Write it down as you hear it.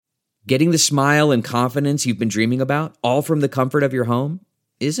Getting the smile and confidence you've been dreaming about, all from the comfort of your home,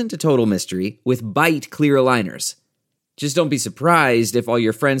 isn't a total mystery with Bite clear aligners. Just don't be surprised if all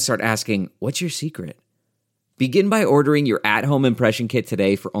your friends start asking, "What's your secret?" Begin by ordering your at-home impression kit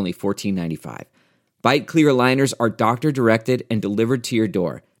today for only $14.95. Bite clear aligners are doctor-directed and delivered to your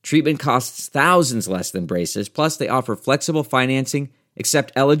door. Treatment costs thousands less than braces, plus they offer flexible financing,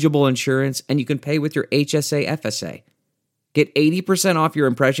 accept eligible insurance, and you can pay with your HSA FSA. Get 80% off your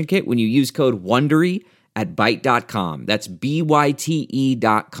impression kit when you use code WONDERY at Byte.com. That's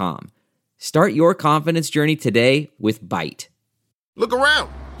BYTE.com. Start your confidence journey today with Byte. Look around.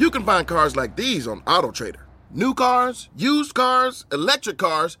 You can find cars like these on AutoTrader. New cars, used cars, electric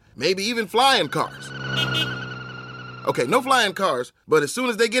cars, maybe even flying cars. Okay, no flying cars, but as soon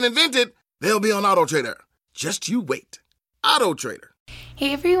as they get invented, they'll be on AutoTrader. Just you wait. AutoTrader.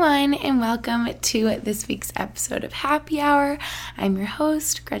 Hey everyone, and welcome to this week's episode of Happy Hour. I'm your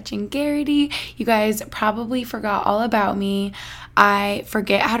host, Gretchen Garrity. You guys probably forgot all about me. I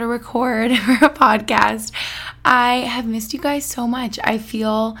forget how to record for a podcast. I have missed you guys so much. I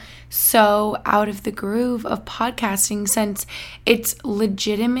feel so out of the groove of podcasting since it's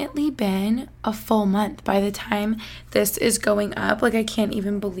legitimately been a full month by the time this is going up. Like, I can't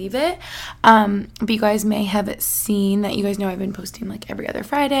even believe it. But you guys may have seen that. You guys know I've been posting like every other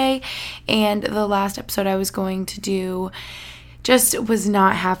Friday, and the last episode I was going to do just was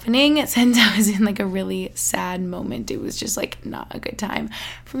not happening since I was in like a really sad moment. It was just like not a good time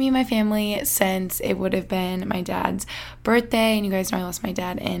for me and my family since it would have been my dad's birthday, and you guys know I lost my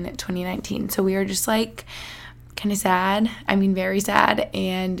dad in 2019. So we were just like kind of sad. I mean, very sad.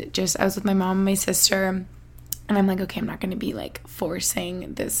 And just I was with my mom and my sister. And I'm like, okay, I'm not going to be like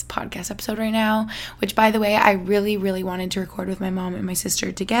forcing this podcast episode right now, which, by the way, I really, really wanted to record with my mom and my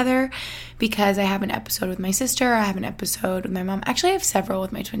sister together because I have an episode with my sister. I have an episode with my mom. Actually, I have several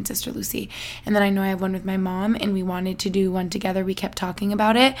with my twin sister, Lucy. And then I know I have one with my mom, and we wanted to do one together. We kept talking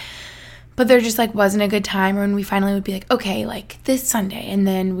about it. But there just like wasn't a good time, or when we finally would be like, okay, like this Sunday, and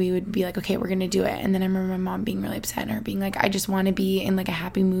then we would be like, okay, we're gonna do it. And then I remember my mom being really upset and her being like, I just want to be in like a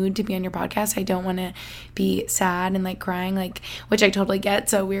happy mood to be on your podcast. I don't want to be sad and like crying, like, which I totally get.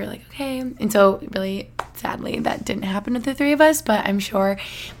 So we were like, okay. And so really sadly that didn't happen with the three of us, but I'm sure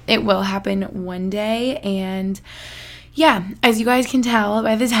it will happen one day. And yeah, as you guys can tell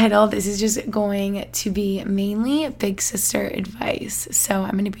by the title, this is just going to be mainly big sister advice. So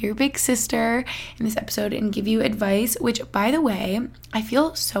I'm going to be your big sister in this episode and give you advice, which, by the way, I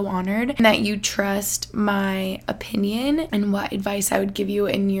feel so honored that you trust my opinion and what advice I would give you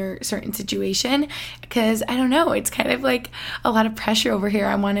in your certain situation, because I don't know, it's kind of like a lot of pressure over here.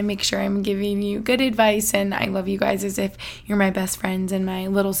 I want to make sure I'm giving you good advice, and I love you guys as if you're my best friends and my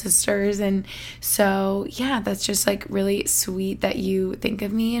little sisters. And so yeah, that's just like really sweet that you think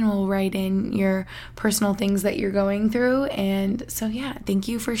of me and will write in your personal things that you're going through. And so yeah, thank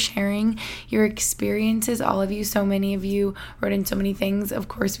you for sharing your experiences, all of you. So many of you wrote in so many things. Of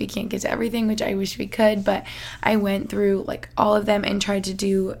course, we can't get to everything, which I wish we could, but I went through like all of them and tried to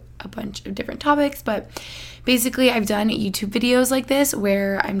do a bunch of different topics. But basically, I've done YouTube videos like this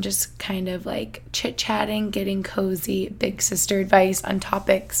where I'm just kind of like chit-chatting, getting cozy, big sister advice on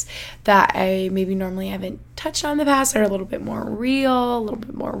topics that I maybe normally haven't touched on in the past, that are a little bit more real, a little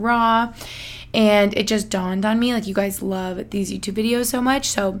bit more raw. And it just dawned on me, like, you guys love these YouTube videos so much,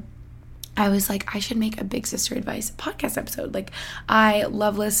 so I was like, I should make a big sister advice podcast episode. Like, I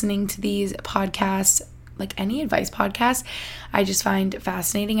love listening to these podcasts, like any advice podcast. I just find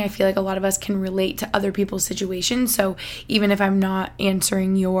fascinating. I feel like a lot of us can relate to other people's situations. So even if I'm not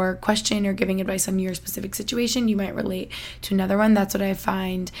answering your question or giving advice on your specific situation, you might relate to another one. That's what I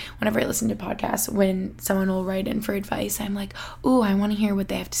find whenever I listen to podcasts. When someone will write in for advice, I'm like, ooh, I want to hear what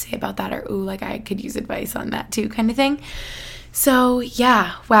they have to say about that, or ooh, like I could use advice on that too, kind of thing. So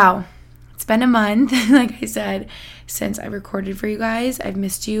yeah, wow. It's been a month, like I said, since I recorded for you guys. I've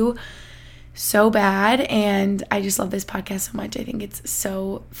missed you so bad, and I just love this podcast so much. I think it's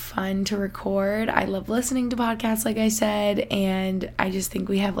so fun to record. I love listening to podcasts, like I said, and I just think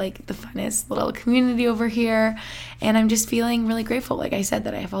we have like the funnest little community over here, and I'm just feeling really grateful, like I said,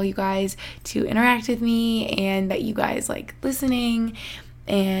 that I have all you guys to interact with me, and that you guys like listening,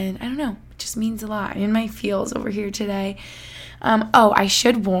 and I don't know, it just means a lot. I'm in my feels over here today. I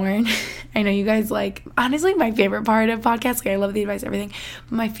should warn, I know you guys like, honestly, my favorite part of podcasts, like I love the advice, everything,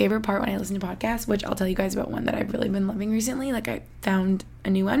 but my favorite part when I listen to podcasts, which I'll tell you guys about one that I've really been loving recently, like I found a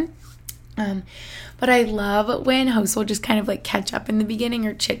new one, but I love when hosts will just kind of like catch up in the beginning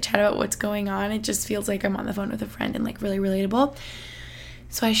or chit chat about what's going on. It just feels like I'm on the phone with a friend and like really relatable.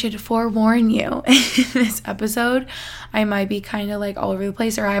 So I should forewarn you, in this episode, I might be kind of like all over the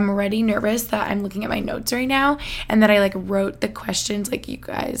place, or I'm already nervous that I'm looking at my notes right now and that I like wrote the questions, like you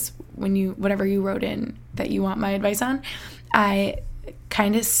guys, whatever you wrote in that you want my advice on, I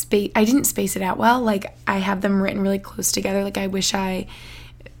didn't space it out well. Like I have them written really close together. Like I wish I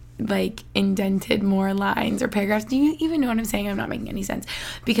like indented more lines or paragraphs. Do you even know what I'm saying? I'm not making any sense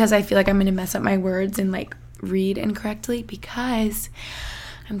because I feel like I'm going to mess up my words and like read incorrectly because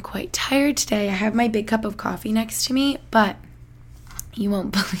I'm quite tired today. I have my big cup of coffee next to me, but you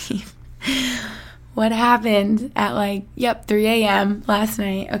won't believe what happened at 3 a.m. last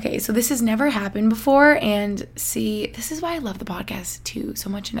night. Okay, so this has never happened before, and see, this is why I love the podcast too so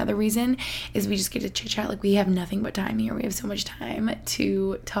much. Another reason is we just get to chit chat. Like we have nothing but time here. We have so much time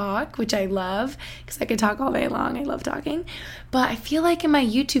to talk, which I love because I could talk all day long. I love talking, but I feel like in my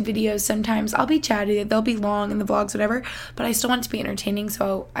YouTube videos sometimes I'll be chatty. They'll be long in the vlogs, whatever, but I still want it to be entertaining,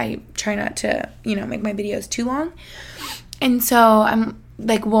 so I try not to, make my videos too long. And so I'm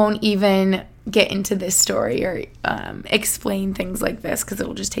like won't even get into this story or explain things like this because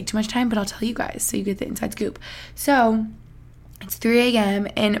it'll just take too much time, but I'll tell you guys so you get the inside scoop. So it's 3 a.m.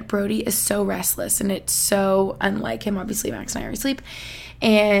 and Brody is so restless, and it's so unlike him. Obviously Max and I are asleep,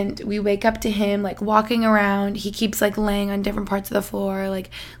 and we wake up to him like walking around. He keeps like laying on different parts of the floor,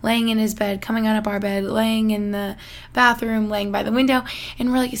 like laying in his bed, coming out of our bed, laying in the bathroom, laying by the window,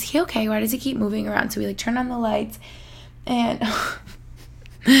 and we're like, is he okay? Why does he keep moving around? So we like turn on the lights, and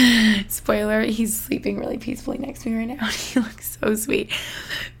spoiler, he's sleeping really peacefully next to me right now. He looks so sweet.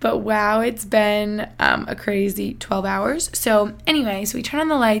 But wow, it's been a crazy 12 hours. So anyway, so we turn on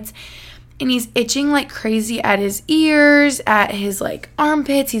the lights and he's itching like crazy at his ears, at his like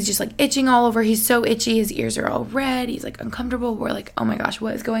armpits. He's just like itching all over. He's so itchy. His ears are all red. He's like uncomfortable. We're like, oh my gosh,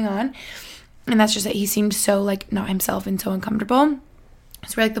 what is going on? And that's just that he seemed so like not himself and so uncomfortable.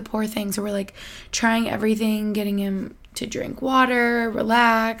 So we're like the poor thing. So we're like trying everything, getting him to drink water,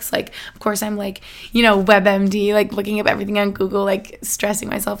 relax. Like, of course, I'm like, WebMD, like looking up everything on Google, like stressing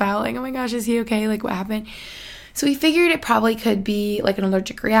myself out, like, oh my gosh, is he okay? Like, what happened? So we figured it probably could be like an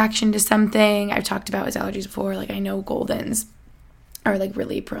allergic reaction to something. I've talked about his allergies before. Like, I know Goldens are like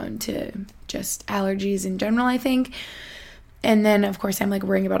really prone to just allergies in general, I think. And then, of course, I'm like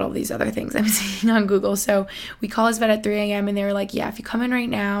worrying about all these other things I'm seeing on Google. So we call his vet at 3 a.m. and they were like, yeah, if you come in right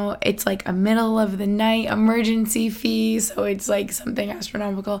now, it's like a middle of the night emergency fee. So it's like something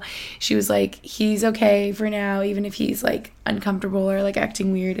astronomical. She was like, he's okay for now, even if he's like uncomfortable or like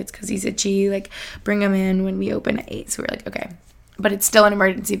acting weird. It's because he's itchy. Like, bring him in when we open at 8. So we're like, okay. But it's still an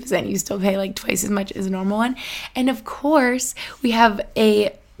emergency visit. You still pay like twice as much as a normal one. And of course, we have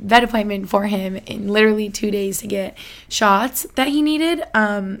a vet appointment for him in literally 2 days to get shots that he needed.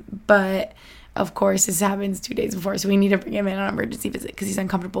 But of course this happens 2 days before, so we need to bring him in on an emergency visit because he's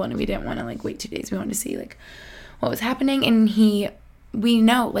uncomfortable, and we didn't want to like wait 2 days. We wanted to see like what was happening, and we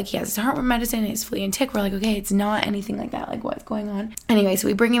know like he has his heartworm medicine, his flea and tick. We're like, okay, it's not anything like that. Like, what's going on? Anyway, so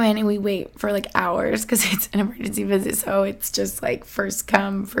we bring him in and we wait for like hours because it's an emergency visit, so it's just like first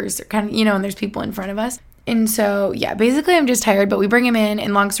come first kind of, and there's people in front of us. And so, yeah, basically I'm just tired, but we bring him in,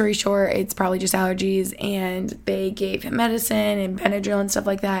 and long story short, it's probably just allergies, and they gave him medicine and Benadryl and stuff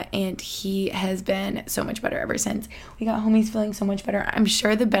like that, and he has been so much better ever since we got home. He's feeling so much better. I'm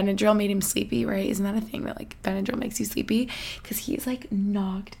sure the Benadryl made him sleepy, right? Isn't that a thing that, like, Benadryl makes you sleepy? Because he's, like,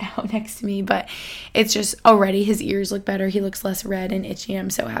 knocked out next to me, but it's just already his ears look better. He looks less red and itchy.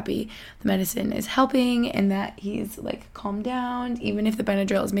 I'm so happy the medicine is helping and that he's, like, calmed down. Even if the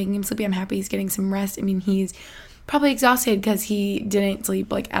Benadryl is making him sleepy, I'm happy he's getting some rest. I mean, he's probably exhausted because he didn't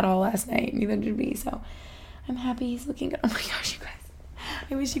sleep like at all last night. Neither did we. So I'm happy he's looking good. Oh my gosh, you guys,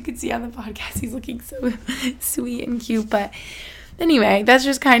 I wish you could see on the podcast. He's looking so sweet and cute. But anyway, that's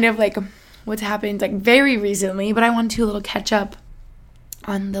just kind of like what's happened like very recently. But I want to do a little catch up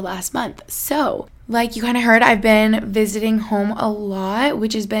on the last month. So like you kind of heard, I've been visiting home a lot,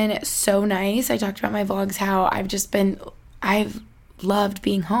 which has been so nice. I talked about my vlogs, how I've loved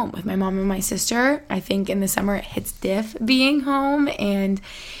being home with my mom and my sister. I think in the summer it hits diff being home and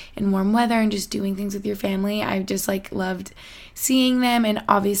in warm weather and just doing things with your family. I just like loved seeing them, and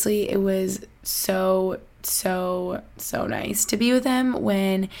obviously it was so nice to be with them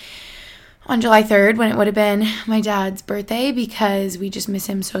on July 3rd, when it would have been my dad's birthday, because we just miss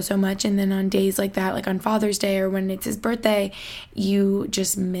him so much. And then on days like that, like on Father's Day or when it's his birthday, you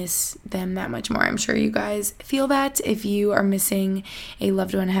just miss them that much more. I'm sure you guys feel that if you are missing a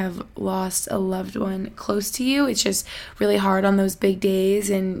loved one, have lost a loved one close to you. It's just really hard on those big days,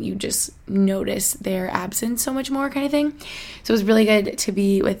 and you just notice their absence so much more kind of thing. So it was really good to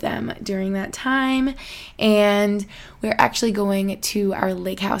be with them during that time. And we're actually going to our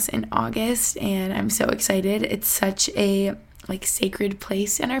lake house in August, and I'm so excited. It's such a sacred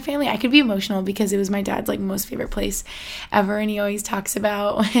place in our family. I could be emotional because it was my dad's most favorite place ever, and he always talks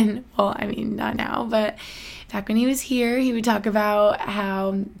about when, well, I mean, not now, but back when he was here, he would talk about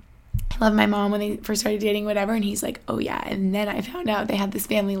how I loved my mom when they first started dating, whatever, and he's like, oh yeah, and then I found out they had this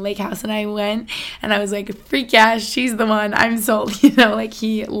family lake house, and I went, and I was like, freak yeah, she's the one, I'm sold,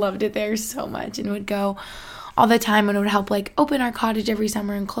 he loved it there so much, and would go all the time, and it would help open our cottage every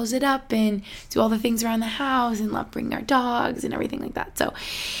summer and close it up and do all the things around the house and bring our dogs and everything like that. So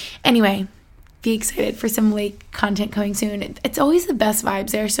anyway, be excited for some lake content coming soon. It's always the best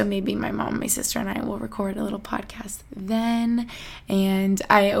vibes there, so maybe my mom, my sister, and I will record a little podcast then. And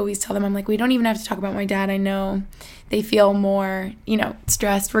I always tell them, I'm like, we don't even have to talk about my dad. I know they feel more,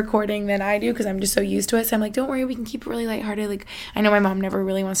 stressed recording than I do because I'm just so used to it. So I'm like, don't worry, we can keep it really lighthearted. I know my mom never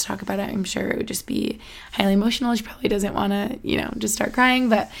really wants to talk about it. I'm sure it would just be highly emotional. She probably doesn't want to, just start crying.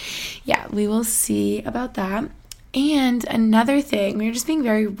 But yeah, we will see about that. And another thing, we're just being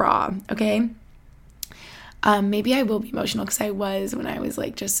very raw, okay? Maybe I will be emotional because I was when I was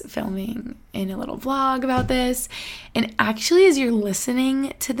just filming in a little vlog about this. And actually, as you're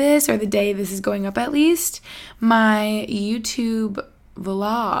listening to this, or the day this is going up at least, my YouTube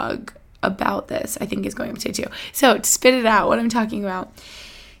vlog about this, I think, is going up today too. So to spit it out, what I'm talking about.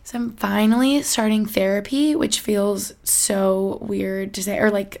 So I'm finally starting therapy, which feels so weird to say, or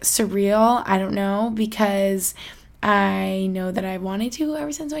surreal. I don't know, because I know that I wanted to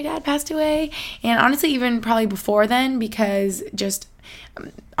ever since my dad passed away, and honestly even probably before then, because just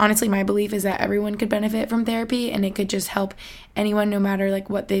honestly my belief is that everyone could benefit from therapy, and it could just help anyone no matter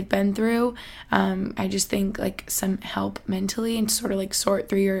what they've been through. I just think some help mentally and sort of sort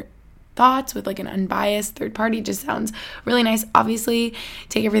through your thoughts with an unbiased third party just sounds really nice. Obviously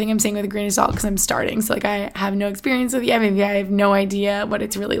take everything I'm saying with a grain of salt because I'm starting, so I have no experience with it. Maybe I have no idea what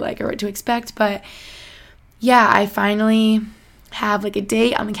it's really like or what to expect, but yeah, I finally have a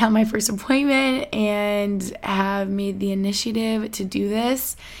date. I'm gonna my first appointment and have made the initiative to do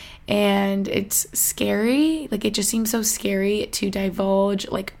this. And it's scary. It just seems so scary to divulge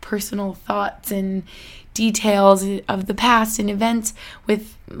personal thoughts and details of the past and events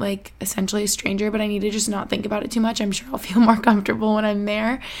with essentially a stranger, but I need to just not think about it too much. I'm sure I'll feel more comfortable when I'm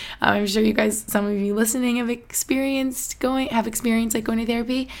there. I'm sure you guys, some of you listening, have experienced going to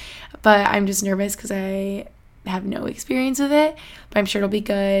therapy, but I'm just nervous because I have no experience with it, but I'm sure it'll be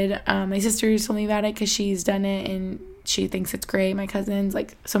good. My sister told me about it because she's done it and she thinks it's great. My cousins,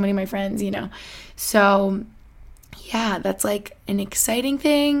 so many of my friends, so yeah, that's an exciting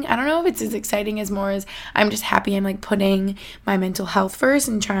thing. I don't know if it's as exciting as more as I'm just happy I'm putting my mental health first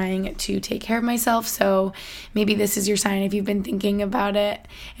and trying to take care of myself. So maybe this is your sign. If you've been thinking about it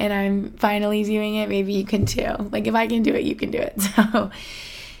and I'm finally doing it, maybe you can too. If I can do it, you can do it. So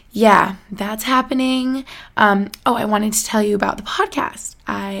yeah, that's happening. I wanted to tell you about the podcast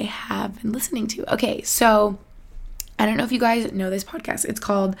I have been listening to. Okay, so I don't know if you guys know this podcast. It's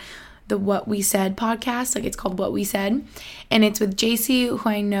called the What We Said podcast. It's called What We Said, and it's with JC, who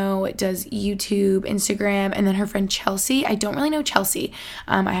I know does YouTube, Instagram, and then her friend Chelsea. I don't really know Chelsea.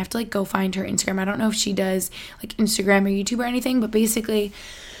 I have to go find her Instagram. I don't know if she does Instagram or YouTube or anything, but basically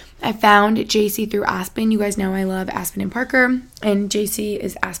I found JC through Aspen. You guys know I love Aspen and Parker, and JC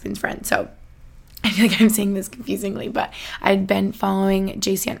is Aspen's friend. So I feel like I'm saying this confusingly, but I'd been following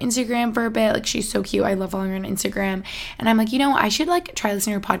JC on Instagram for a bit. She's so cute. I love following her on Instagram. And I'm I should try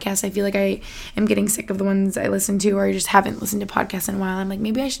listening to her podcast. I feel like I am getting sick of the ones I listen to, or I just haven't listened to podcasts in a while. I'm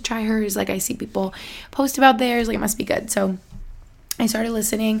maybe I should try hers. I see people post about theirs. It must be good. So I started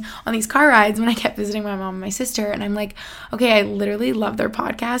listening on these car rides when I kept visiting my mom and my sister, and I'm okay, I literally love their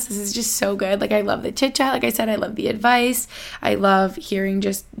podcast. This is just so good. I love the chit chat. Like I said, I love the advice. I love hearing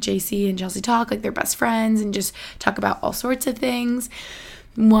just JC and Chelsea talk they're best friends and just talk about all sorts of things.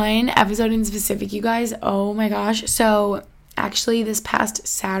 One episode in specific, you guys, oh my gosh. So actually this past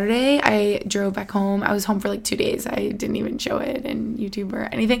Saturday, I drove back home. I was home for 2 days. I didn't even show it in YouTube or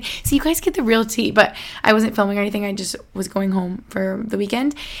anything. So you guys get the real tea, but I wasn't filming or anything. I just was going home for the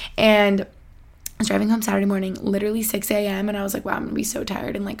weekend, and I was driving home Saturday morning, literally 6 a.m. And I was wow, I'm gonna be so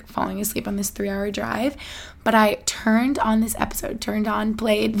tired and falling asleep on this 3-hour drive. But I played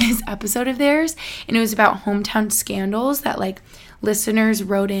this episode of theirs, and it was about hometown scandals that listeners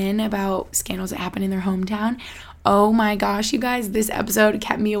wrote in about scandals that happened in their hometown. Oh my gosh, you guys, this episode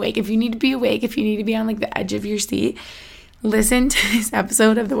kept me awake. If you need to be awake, if you need to be on the edge of your seat, listen to this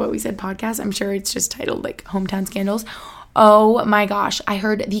episode of the What We Said podcast. I'm sure it's just titled Hometown Scandals. Oh my gosh, I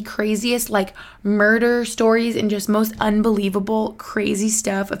heard the craziest like murder stories and just most unbelievable crazy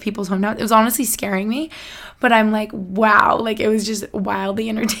stuff of people's hometowns. It was honestly scaring me, but I'm like, wow, like it was just wildly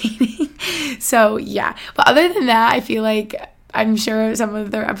entertaining. So yeah, but other than that, I feel like I'm sure some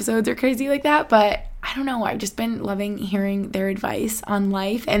of their episodes are crazy like that, but I don't know. I've just been loving hearing their advice on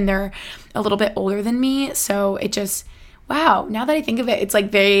life, and they're a little bit older than me. So it just, wow, now that I think of it, it's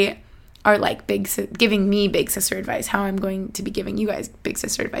like they are like giving me big sister advice, how I'm going to be giving you guys big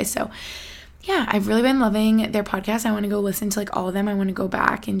sister advice. So yeah, I've really been loving their podcast. I want to go listen to like all of them. I want to go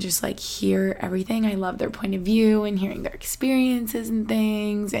back and just like hear everything. I love their point of view and hearing their experiences and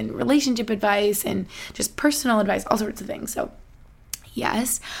things and relationship advice and just personal advice, all sorts of things. So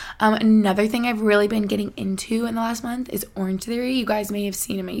yes. Another thing I've really been getting into in the last month is Orange Theory. You guys may have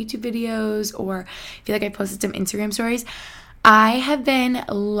seen in my YouTube videos, or I feel like I posted some Instagram stories. I have been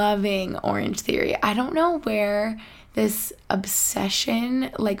loving Orange Theory. I don't know where this obsession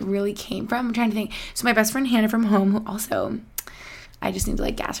like really came from. I'm trying to think. So my best friend Hannah from home, who also, I just need to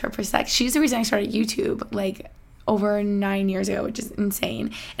like gas her for a sec. She's the reason I started YouTube like over 9 years ago, which is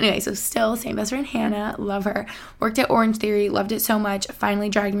insane. Anyway, so still same best friend Hannah, love her. Worked at Orange Theory, loved it so much. Finally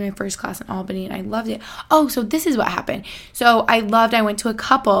dragged me my first class in Albany, and I loved it. Oh, so this is what happened. So I went to a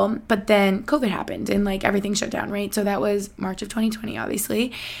couple, but then COVID happened and like everything shut down, right? So that was March of 2020,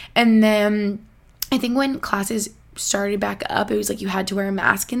 obviously. And then I think when classes started back up, it was like you had to wear a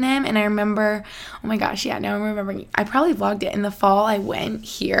mask in them. And I remember, oh my gosh, yeah, now I'm remembering, I probably vlogged it in the fall. I went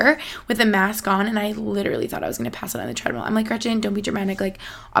here with a mask on, and I literally thought I was going to pass out on the treadmill. I'm like, Gretchen, don't be dramatic. Like,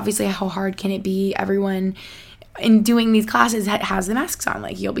 obviously, how hard can it be? Everyone in doing these classes has the masks on.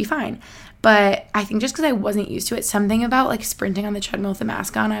 Like, you'll be fine. But I think just because I wasn't used to it, something about like sprinting on the treadmill with the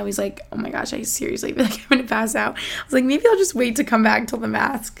mask on, I was like, oh my gosh, I seriously feel like I'm going to pass out. I was like, maybe I'll just wait to come back till the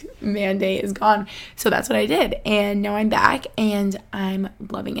mask mandate is gone. So that's what I did. And now I'm back and I'm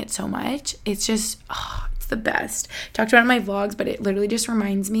loving it so much. It's just, it's the best. I talked about it in my vlogs, but it literally just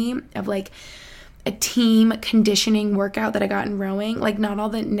reminds me of like a team conditioning workout that I got in rowing. Like, not all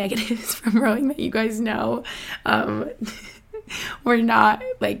the negatives from rowing that you guys know were not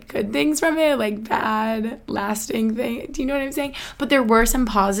like good things from it, like bad lasting thing. Do you know what I'm saying? But there were some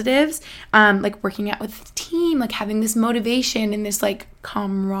positives, like working out with the team, like having this motivation and this like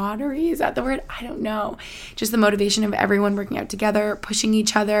camaraderie. Is that the word? I don't know. Just the motivation of everyone working out together, pushing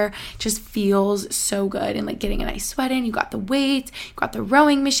each other, just feels so good. And like getting a nice sweat in. You got the weights, you got the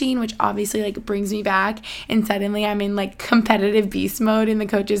rowing machine, which obviously like brings me back. And suddenly I'm in like competitive beast mode, and the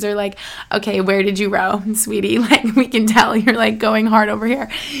coaches are like, okay, where did you row, sweetie? Like, we can tell you're like going hard over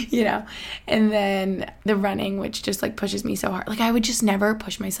here, you know. And then the running, which just like pushes me so hard. Like, I would just never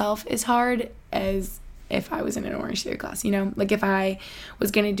push myself as hard as if I was in an Orange Theory class, you know. Like, if I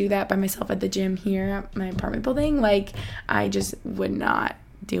was gonna do that by myself at the gym here at my apartment building, like, I just would not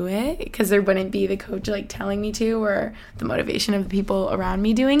do it, because there wouldn't be the coach like telling me to, or the motivation of the people around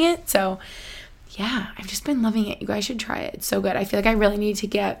me doing it. So yeah, I've just been loving it. You guys should try it. It's so good. I feel like I really need to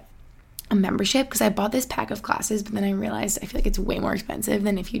get a membership, because I bought this pack of classes, but then I realized I feel like it's way more expensive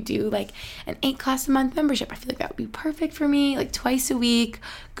than if you do like an 8 class a month membership. I feel like that would be perfect for me, like twice a week,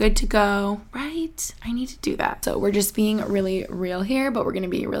 good to go, right? I need to do that. So we're just being really real here, but we're going to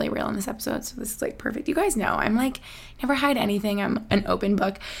be really real in this episode. So this is like perfect. You guys know I'm like, never hide anything. I'm an open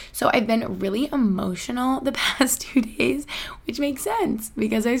book. So I've been really emotional the past 2 days, which makes sense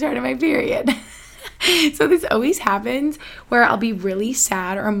because I started my period. So this always happens where I'll be really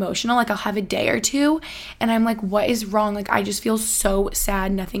sad or emotional. Like, I'll have a day or two and I'm like, what is wrong? Like, I just feel so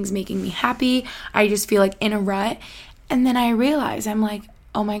sad. Nothing's making me happy. I just feel like in a rut. And then I realize, I'm like,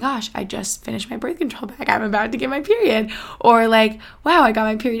 oh my gosh, I just finished my birth control pack. I'm about to get my period. Or like, wow, I got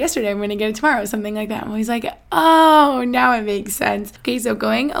my period yesterday. I'm going to get it tomorrow. Something like that. I'm always like, oh, now it makes sense. Okay, so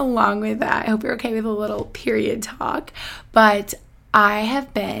going along with that, I hope you're okay with a little period talk. But I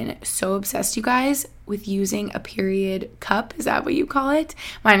have been so obsessed, you guys, with using a period cup. Is that what you call it?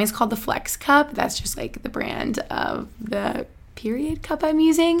 Mine is called the Flex Cup. That's just like the brand of the period cup I'm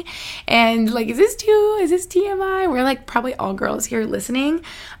using. And like, is this TMI? We're like probably all girls here listening,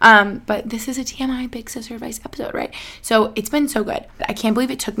 but this is a TMI big sister advice episode, right? So it's been so good. I can't believe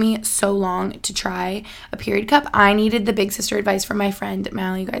it took me so long to try a period cup. I needed the big sister advice from my friend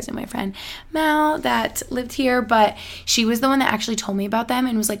Mal. You guys know my friend Mal that lived here, but she was the one that actually told me about them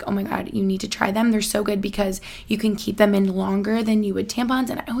and was like, oh my god, you need to try them. They're so good because you can keep them in longer than you would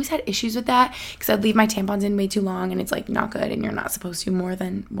tampons. And I always had issues with that because I'd leave my tampons in way too long and it's like not good, and you're you're not supposed to more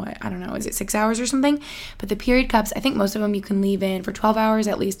than, I don't know, is it 6 hours or something? But the period cups, I think most of them you can leave in for 12 hours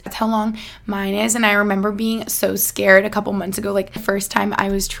at least. That's how long mine is. And I remember being so scared a couple months ago, like the first time I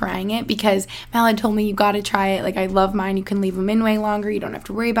was trying it, because Mal had told me you got to try it. Like, I love mine. You can leave them in way longer. You don't have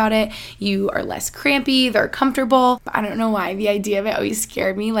to worry about it. You are less crampy. They're comfortable. But I don't know why. The idea of it always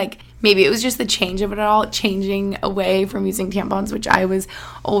scared me. Like, maybe it was just the change of it all, changing away from using tampons, which I was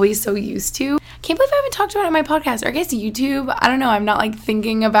always so used to. Can't believe I haven't talked about it on my podcast, or I guess YouTube. I don't know. I'm not like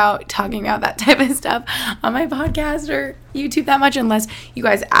thinking about talking about that type of stuff on my podcast or YouTube that much, unless you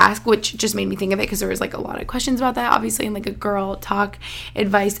guys ask, which just made me think of it because there was like a lot of questions about that, obviously, in like a girl talk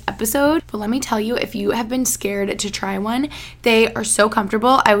advice episode. But let me tell you, if you have been scared to try one, they are so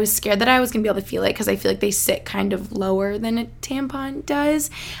comfortable. I was scared that I was gonna be able to feel it because I feel like they sit kind of lower than a tampon does,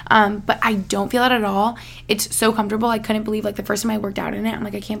 but I don't feel it at all. It's so comfortable. I couldn't believe, like, the first time I worked out in it, I'm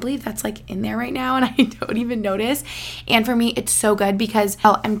like, I can't believe that's like in there right now and I don't even notice. And for me, it's so good because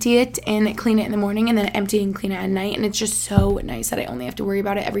I'll empty it and clean it in the morning and then empty and clean it at night, and it's just so nice that I only have to worry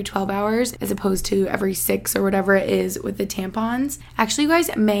about it every 12 hours as opposed to every 6 or whatever it is with the tampons. Actually, you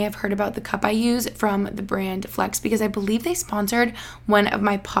guys may have heard about the cup I use from the brand Flex, because I believe they sponsored one of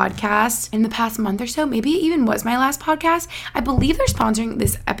my podcasts in the past month or so. Maybe it even was my last podcast. I believe they're sponsoring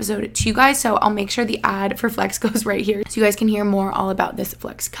this episode to you guys, so I'll make sure the ad for Flex goes right here so you guys can hear more all about this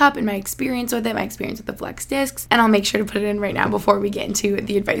Flex cup and my experience with it, my experience with the Flex discs, and I'll make sure to put it in right now before we get into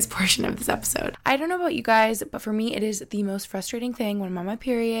the advice portion of this episode. I don't know about you guys, but for me, it is the most frustrating thing when I'm on my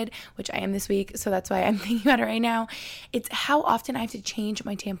period, which I am this week, so that's why I'm thinking about it right now. It's how often I have to change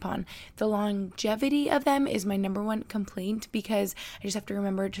my tampon. The longevity of them is my number one complaint, because I just have to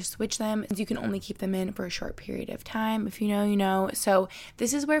remember to switch them. You can only keep them in for a short period of time. If you know, you know. So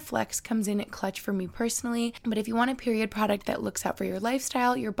this is where Flex comes in clutch for me personally. But if you want a period product that looks out for your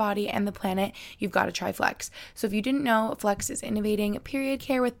lifestyle, your body, and the planet, you've got to try Flex. So if you didn't know, Flex is innovating period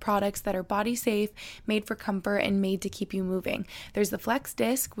care with products that are body safe, made for comfort, and made to keep you moving. There's the Flex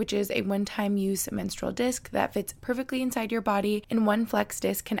disc, which is a one-time use menstrual disc that fits perfectly inside your body, and one Flex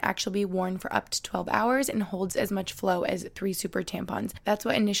disc can actually be worn for up to 12 hours and holds as much flow as 3 super tampons. That's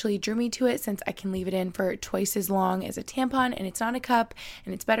what initially drew me to it, since I can leave it in for twice as long as a tampon, and it's not a cup,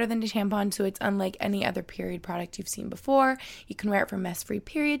 and it's better than a tampon, so it's unlike any other period product you've seen before. You can wear it for mess-free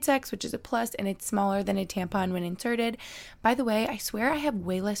period sex, which is a plus, and it's smaller than a tampon when inserted. By the way, I swear I have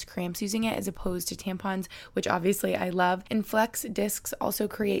way less cramps using it as opposed to tampons, which obviously I love. And Flex discs also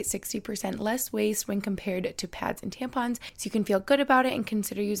create 60% less waste when compared to pads and tampons, so you can feel good about it and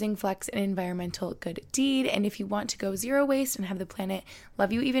consider using Flex an environmental good deed. And if you want to go zero waste and have the planet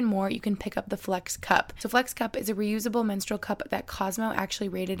love you even more, you can pick up the Flex cup. So Flex cup is a reusable menstrual cup that Cosmo actually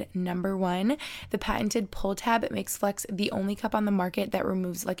rated #1. The patented pull tab makes Flex the only cup on the market that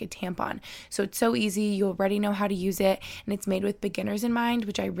removes like a tampon. So it's so easy, you already know how to use it, and it's made with beginners in mind,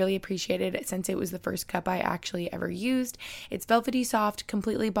 which I really appreciated since it was the first cup I actually ever used. It's velvety soft,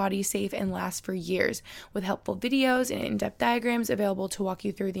 completely body safe, and lasts for years. With helpful videos and in-depth diagrams available to walk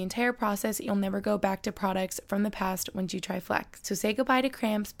you through the entire process, you'll never go back to products from the past once you try Flex. So say goodbye to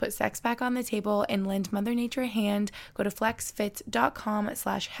cramps, put sex back on the table, and lend Mother Nature a hand. Go to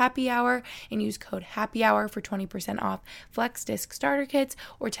flexfits.com/happyhour and use code happyhour for 20% off Flex disc starter kits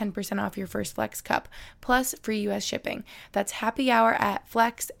or 10% off your first Flex cup, plus free US shipping. That's happy hour at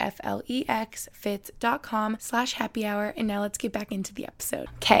flexfits.com/happyhour. And now let's get back into the episode.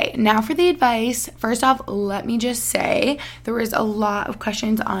 Okay, now for the advice. First off, let me just say there was a lot of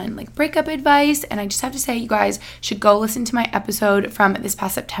questions on like breakup advice, and I just have to say you guys should go listen to my episode from this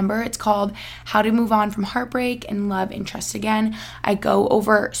past September. It's called How to Move On from Heartbreak and Love and Trust Again. I go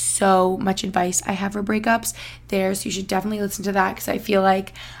over so much advice I have for breakups there, so you should definitely listen to that, because I feel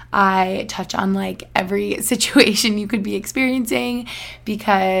like I touch on like every situation you could be experiencing,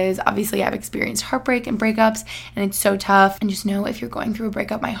 because obviously I've experienced heartbreak and breakups, and it's so tough. And just know, if you're going through a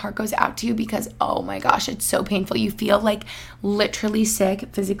breakup, my heart goes out to you, because oh my gosh, it's so painful. You feel like literally sick,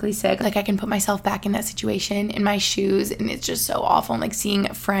 physically sick. Like I can put myself back in that situation, in my shoes, and it's just so awful. And like seeing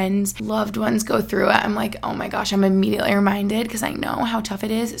friends, loved ones go through it, I'm like, oh my gosh, I'm immediately reminded, because I know how tough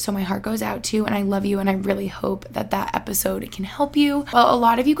it is. So my heart goes out to you, and I love you, and I really hope that episode can help you. Well, a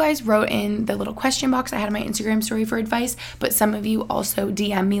lot of you guys wrote in the little question box I had on my Instagram story for advice, but some of you also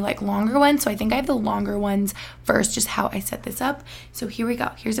DM me like longer ones, so I think I have the longer ones first, just how I set this up. So here we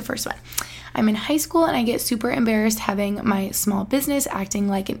go. Here's the first one. I'm in high school and I get super embarrassed having my small business acting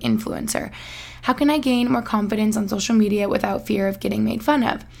like an influencer. How can I gain more confidence on social media without fear of getting made fun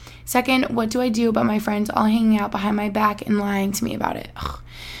of? Second, what do I do about my friends all hanging out behind my back and lying to me about it? Ugh.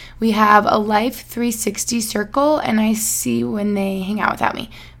 We have a Life 360 circle, and I see when they hang out without me.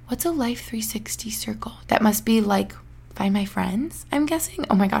 What's a Life 360 circle? That must be like find my friends, I'm guessing.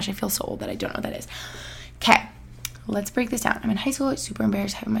 Oh my gosh, I feel so old that I don't know what that is. Okay, let's break this down. I'm in high school, super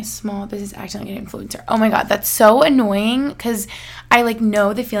embarrassed having my small business accidentally get influencer. Oh my God, that's so annoying because I like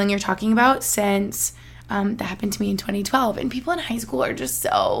know the feeling you're talking about since that happened to me in 2012. And people in high school are just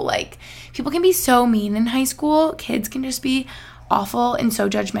so like, people can be so mean in high school. Kids can just be awful and so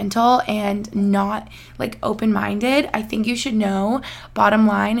judgmental and not like open-minded. I think you should know, bottom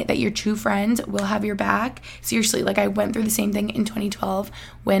line, that your true friends will have your back. Seriously, like I went through the same thing in 2012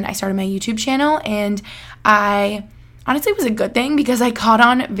 when I started my YouTube channel, and I honestly, it was a good thing because I caught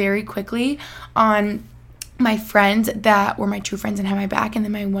on very quickly on my friends that were my true friends and had my back, and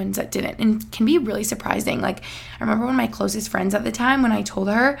then my ones that didn't, and can be really surprising. Like I remember one of my closest friends at the time, when I told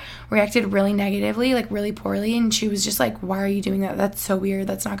her, reacted really negatively, like really poorly, and she was just like, why are you doing that? That's so weird.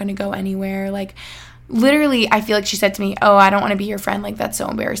 That's not going to go anywhere. Like literally, I feel like she said to me, oh, I don't want to be your friend. Like that's so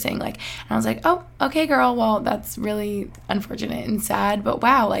embarrassing. Like, and I was like, oh, okay, girl. Well, that's really unfortunate and sad, but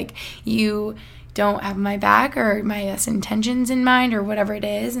wow, like you don't have my back or my best intentions in mind or whatever it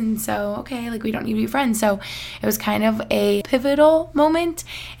is. And so, okay, like we don't need to be friends. So it was kind of a pivotal moment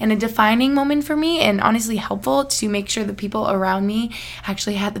and a defining moment for me, and honestly helpful to make sure the people around me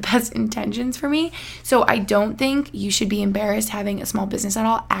actually had the best intentions for me. So I don't think you should be embarrassed having a small business at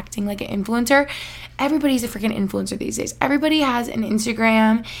all, acting like an influencer. Everybody's a freaking influencer these days. Everybody has an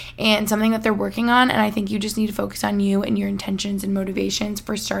Instagram and something that they're working on, and I think you just need to focus on you and your intentions and motivations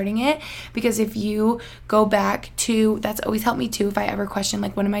for starting it. Because if you go back to, that's always helped me too, if I ever question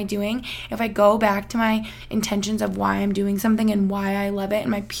like what am I doing, if I go back to my intentions of why I'm doing something and why I love it and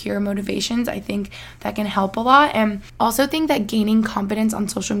my pure motivations, I think that can help a lot. And also think that gaining confidence on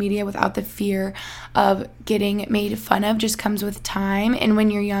social media without the fear of getting made fun of just comes with time. And when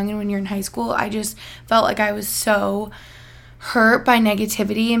you're young and when you're in high school, I just felt like I was so hurt by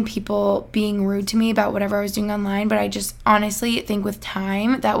negativity and people being rude to me about whatever I was doing online. But I just honestly think with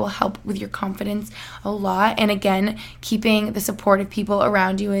time that will help with your confidence a lot. And again, keeping the supportive people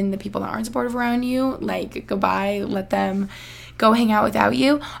around you, and the people that aren't supportive around you, like goodbye, let them go hang out without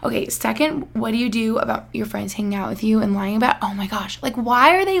you. Okay, second, what do you do about your friends hanging out with you and lying about? Oh my gosh, like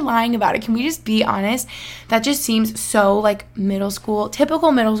why are they lying about it? Can we just be honest? That just seems so like middle school,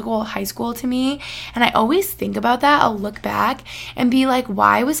 typical middle school, high school to me. And I always think about that. I'll look back and be like,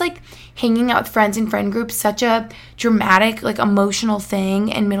 why was like hanging out with friends in friend groups such a dramatic, like emotional thing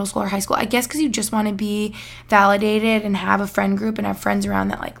in middle school or high school? I guess because you just want to be validated and have a friend group and have friends around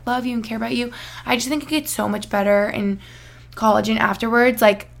that like love you and care about you. I just think it gets so much better in college and afterwards.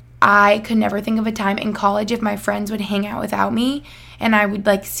 Like I could never think of a time in college if my friends would hang out without me and I would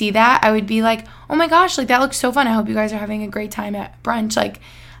like see that, I would be like, oh my gosh, like that looks so fun. I hope you guys are having a great time at brunch. Like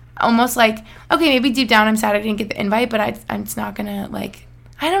almost like, okay, maybe deep down I'm sad I didn't get the invite, but I'm just not gonna like,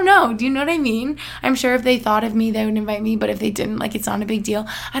 I don't know. Do you know what I mean? I'm sure if they thought of me, they would invite me, but if they didn't, like it's not a big deal.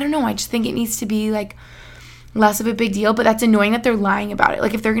 I don't know. I just think it needs to be like less of a big deal, but that's annoying that they're lying about it.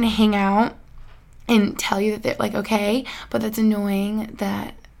 Like if they're gonna hang out and tell you that they're like, okay, but that's annoying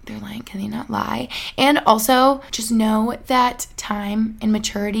that they're lying. Can they not lie? And also just know that time and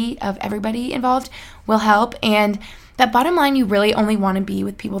maturity of everybody involved will help, and that bottom line, you really only want to be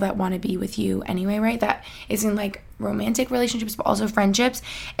with people that want to be with you anyway, right? That isn't like romantic relationships, but also friendships.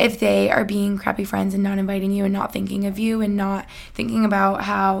 If they are being crappy friends and not inviting you and not thinking of you and not thinking about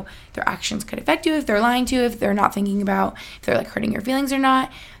how their actions could affect you, if they're lying to you, if they're not thinking about if they're like hurting your feelings or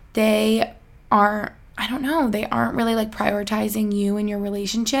not, they aren't, I don't know, they aren't really like prioritizing you and your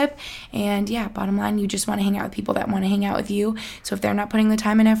relationship. And yeah, bottom line, you just want to hang out with people that want to hang out with you. So if they're not putting the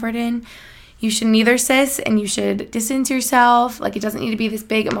time and effort in, you should neither, sis, and you should distance yourself. Like it doesn't need to be this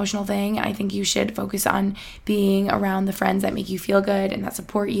big emotional thing. I think you should focus on being around the friends that make you feel good and that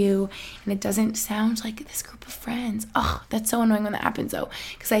support you. And it doesn't sound like this group of friends. Oh, that's so annoying when that happens though,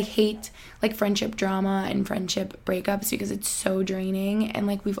 because I hate like friendship drama and friendship breakups because it's so draining, and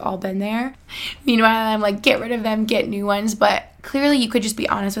like we've all been there. Meanwhile, I'm like, get rid of them, get new ones. But clearly you could just be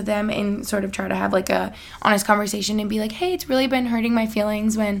honest with them and sort of try to have like a honest conversation and be like, hey, it's really been hurting my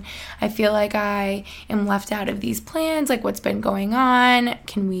feelings when I feel like I am left out of these plans. Like what's been going on?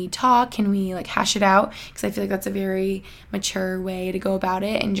 Can we talk? Can we like hash it out? Because I feel like that's a very mature way to go about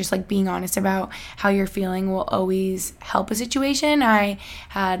it, and just like being honest about how you're feeling will always help a situation. I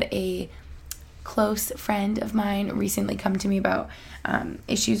had a close friend of mine recently come to me about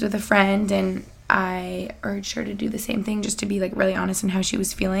issues with a friend, and I urged her to do the same thing, just to be like really honest in how she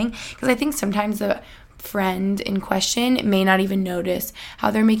was feeling, because I think sometimes the friend in question may not even notice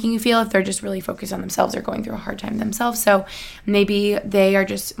how they're making you feel if they're just really focused on themselves or going through a hard time themselves. So maybe they are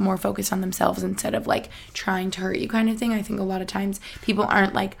just more focused on themselves instead of like trying to hurt you kind of thing. I think a lot of times people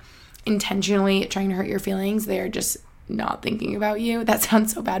aren't like intentionally trying to hurt your feelings. They're just not thinking about you. That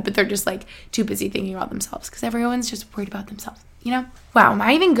sounds so bad, but they're just like too busy thinking about themselves because everyone's just worried about themselves, you know? Wow, am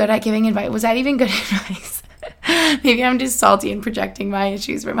I even good at giving advice? Was that even good advice? Maybe I'm just salty and projecting my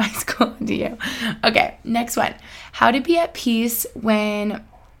issues from high school onto you. Okay, next one. How to be at peace with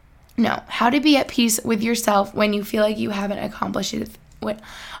yourself when you feel like you haven't accomplished it.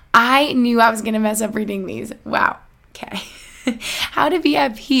 I knew I was going to mess up reading these. Wow. Okay. How to be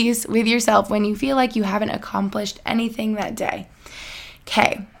at peace with yourself when you feel like you haven't accomplished anything that day.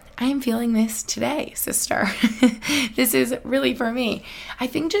 Okay. I am feeling this today, sister. This is really for me. I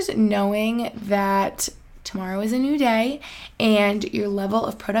think just knowing that tomorrow is a new day and your level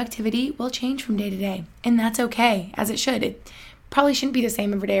of productivity will change from day to day. And that's okay, as it should. It probably shouldn't be the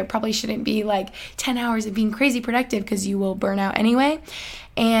same every day. It probably shouldn't be like 10 hours of being crazy productive because you will burn out anyway.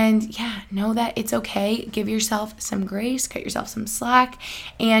 And yeah, know that it's okay. Give yourself some grace, cut yourself some slack,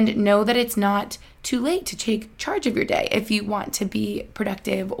 and know that it's not too late to take charge of your day if you want to be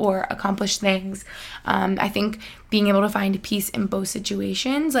productive or accomplish things. I think being able to find peace in both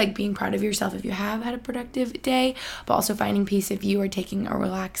situations, like being proud of yourself if you have had a productive day, but also finding peace if you are taking a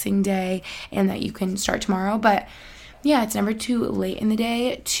relaxing day and that you can start tomorrow. But yeah, it's never too late in the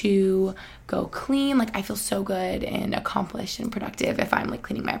day to go clean. Like, I feel so good and accomplished and productive if I'm like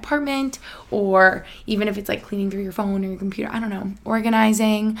cleaning my apartment, or even if it's like cleaning through your phone or your computer, I don't know,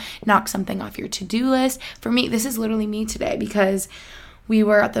 organizing, knock something off your to-do list. For me, this is literally me today because we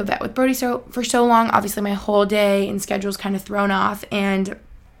were at the vet with Brody for so long. Obviously, my whole day and schedule's kind of thrown off, and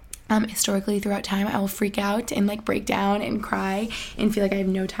historically throughout time, I will freak out and like break down and cry and feel like I have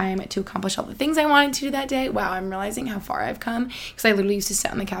no time to accomplish all the things I wanted to do that day. Wow, I'm realizing how far I've come, because I literally used to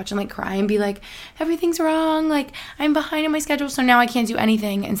sit on the couch and like cry and be like, everything's wrong, like I'm behind in my schedule, so now I can't do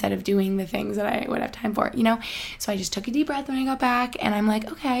anything instead of doing the things that I would have time for, you know? So I just took a deep breath when I got back, and I'm like,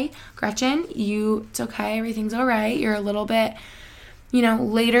 okay, Gretchen, it's okay, everything's all right. You're a little bit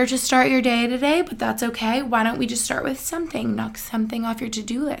later to start your day today, but that's okay. Why don't we just start with something? Knock something off your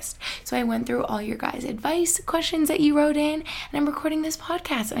to-do list. So I went through all your guys' advice questions that you wrote in, and I'm recording this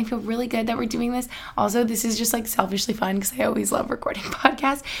podcast, and I feel really good that we're doing this. Also, this is just like selfishly fun because I always love recording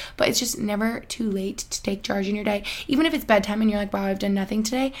podcasts, but it's just never too late to take charge in your day. Even if it's bedtime and you're like, wow, I've done nothing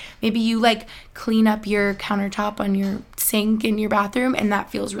today, maybe you like clean up your countertop on your sink in your bathroom, and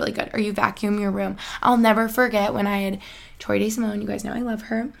that feels really good. Or you vacuum your room. I'll never forget when I had Tori Day Simone, you guys know I love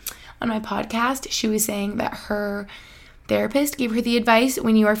her, on my podcast. She was saying that her therapist gave her the advice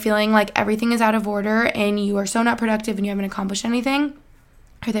when you are feeling like everything is out of order and you are so not productive and you haven't accomplished anything.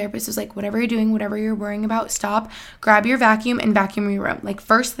 Her therapist was like, whatever you're doing, whatever you're worrying about, stop, grab your vacuum and vacuum your room. Like,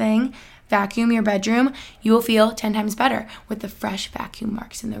 first thing, vacuum your bedroom. You will feel 10 times better with the fresh vacuum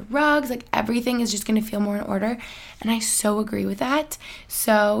marks in the rugs. Like, everything is just going to feel more in order. And I so agree with that.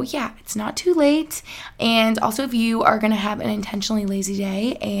 So yeah, it's not too late. And also, if you are going to have an intentionally lazy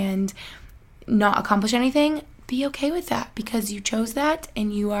day and not accomplish anything, be okay with that, because you chose that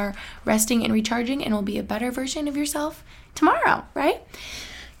and you are resting and recharging and will be a better version of yourself tomorrow, right?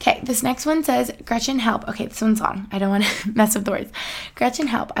 Okay, this next one says, Gretchen, help. Okay, this one's long. I don't want to mess up the words. Gretchen,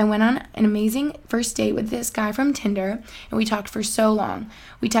 help. I went on an amazing first date with this guy from Tinder, and we talked for so long.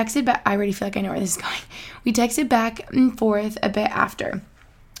 We texted back. I already feel like I know where this is going. We texted back and forth a bit after.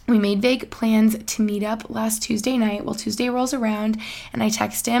 We made vague plans to meet up last Tuesday night. Well, Tuesday rolls around, and I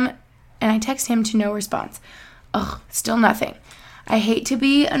text him to no response. Ugh, still nothing. I hate to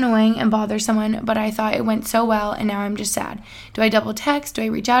be annoying and bother someone, but I thought it went so well, and now I'm just sad. Do I double text? Do I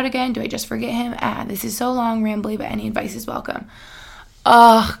reach out again? Do I just forget him? This is so long, rambly, but any advice is welcome.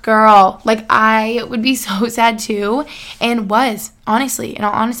 Ugh, girl. Like, I would be so sad too, and was, honestly, in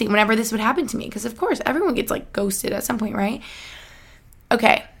all honesty, whenever this would happen to me, because of course, everyone gets like ghosted at some point, right?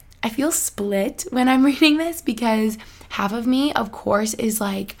 Okay, I feel split when I'm reading this, because half of me, of course, is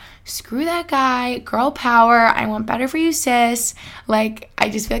like, screw that guy, girl power, I want better for you, sis. Like, I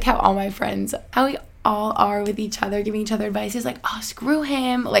just feel like how all my friends, how we all are with each other, giving each other advice is like, oh, screw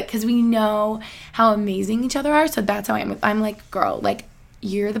him. Like, because we know how amazing each other are. So that's how I'm like, girl, like,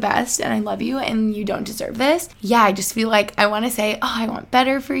 you're the best and I love you and you don't deserve this. Yeah, I just feel like I want to say, oh, I want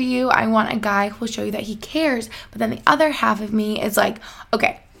better for you. I want a guy who will show you that he cares. But then the other half of me is like,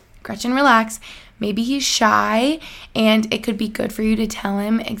 okay, Gretchen, relax. Maybe he's shy, and it could be good for you to tell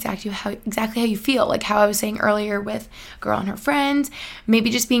him exactly how you feel, like how I was saying earlier with girl and her friends.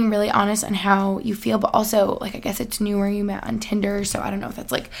 Maybe just being really honest on how you feel, but also, like, I guess it's newer, you met on Tinder, so I don't know if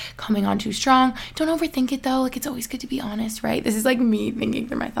that's like coming on too strong. Don't overthink it though. Like, it's always good to be honest, right? This is like me thinking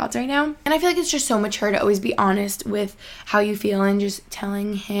through my thoughts right now, and I feel like it's just so mature to always be honest with how you feel and just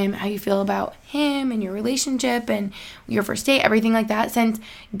telling him how you feel about him and your relationship and your first date, everything like that. Since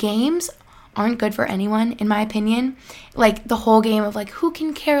games, aren't good for anyone, in my opinion. Like the whole game of like who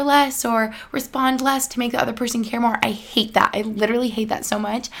can care less or respond less to make the other person care more. I hate that. I literally hate that so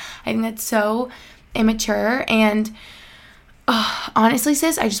much. I think that's so immature. And honestly,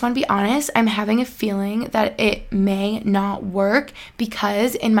 sis, I just want to be honest. I'm having a feeling that it may not work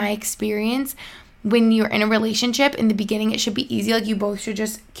because in my experience, when you're in a relationship, in the beginning, it should be easy. Like you both should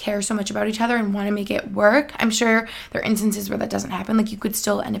just care so much about each other and want to make it work. I'm sure there are instances where that doesn't happen. Like you could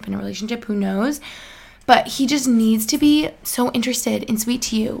still end up in a relationship. Who knows? But he just needs to be so interested and sweet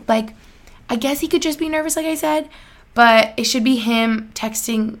to you. Like, I guess he could just be nervous, like I said, but it should be him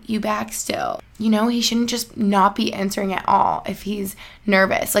texting you back still. You know, he shouldn't just not be answering at all if he's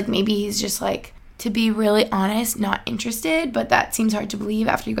nervous. Like maybe he's just like, to be really honest, not interested, but that seems hard to believe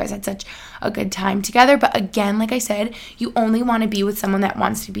after you guys had such a good time together. But again, like I said, you only want to be with someone that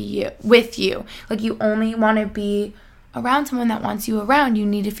wants to be with you. Like you only want to be around someone that wants you around. You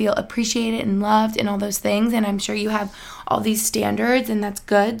need to feel appreciated and loved and all those things. And I'm sure you have all these standards and that's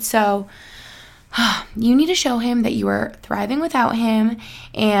good. So you need to show him that you are thriving without him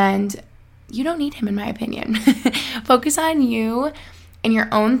and you don't need him, in my opinion. Focus on you and your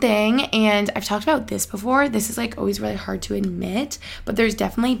own thing. And I've talked about this before. This is like always really hard to admit, but there's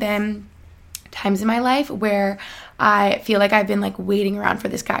definitely been times in my life where I feel like I've been like waiting around for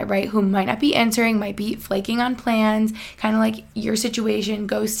this guy, right? Who might not be answering, might be flaking on plans, kind of like your situation,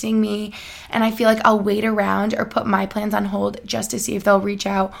 ghosting me. And I feel like I'll wait around or put my plans on hold just to see if they'll reach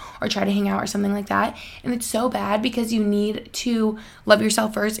out or try to hang out or something like that. And it's so bad because you need to love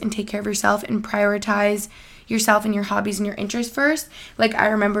yourself first and take care of yourself and prioritize yourself and your hobbies and your interests first. Like I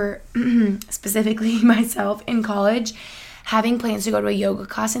remember specifically myself in college having plans to go to a yoga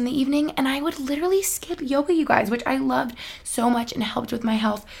class in the evening, and I would literally skip yoga, you guys, which I loved so much and helped with my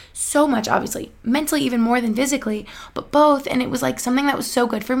health so much, obviously, mentally even more than physically, but both. And it was like something that was so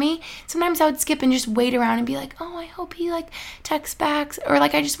good for me. Sometimes I would skip and just wait around and be like, oh, I hope he like texts back, or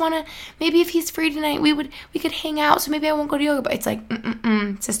like I just want to, maybe if he's free tonight, we could hang out, so maybe I won't go to yoga. But it's like,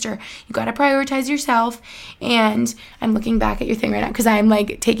 sister, you got to prioritize yourself. And I'm looking back at your thing right now because I'm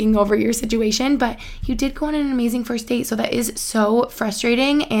like taking over your situation, but you did go on an amazing first date, so that is so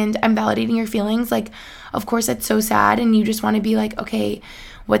frustrating, and I'm validating your feelings. Like, of course, that's so sad, and you just want to be like, okay,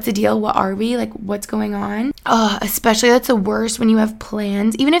 what's the deal? What are we? Like, what's going on? Especially that's the worst when you have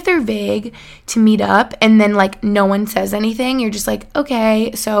plans, even if they're vague, to meet up, and then like no one says anything. You're just like,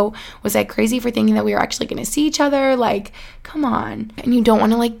 okay, so was I crazy for thinking that we were actually going to see each other? Like, come on. And you don't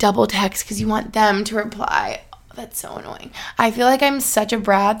want to like double text because you want them to reply. That's so annoying. I feel like I'm such a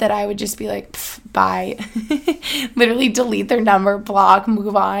brat that I would just be like, bye. Literally delete their number, block,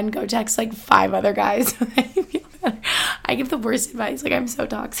 move on, go text like 5 other guys. I give the worst advice. Like, I'm so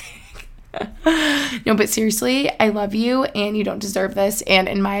toxic. No, but seriously, I love you and you don't deserve this. And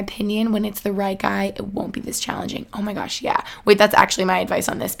in my opinion, when it's the right guy, it won't be this challenging. Oh my gosh, yeah. Wait, that's actually my advice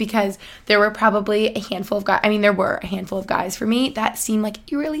on this, because there were probably a handful of guys. I mean, there were a handful of guys for me that seemed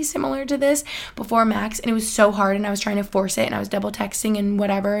like eerily similar to this before Max. And it was so hard, and I was trying to force it, and I was double texting and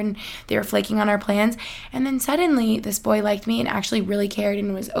whatever, and they were flaking on our plans. And then suddenly this boy liked me and actually really cared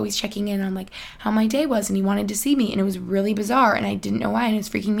and was always checking in on like how my day was, and he wanted to see me, and it was really bizarre, and I didn't know why, and it was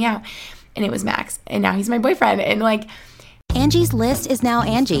freaking me out. And it was Max, and now he's my boyfriend, and like... Angie's List is now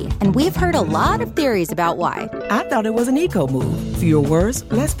Angie, and we've heard a lot of theories about why. I thought it was an eco move. Fewer words,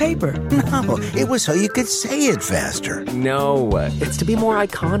 less paper. No, it was so you could say it faster. No, it's to be more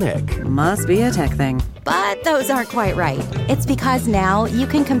iconic. Must be a tech thing. But those aren't quite right. It's because now you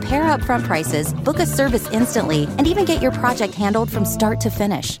can compare upfront prices, book a service instantly, and even get your project handled from start to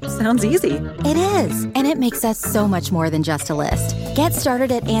finish. Sounds easy. It is, and it makes us so much more than just a list. Get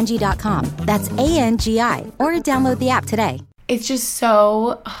started at Angie.com. That's ANGI, or download the app today. It's just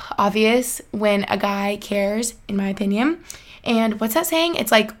so obvious when a guy cares, in my opinion. And what's that saying?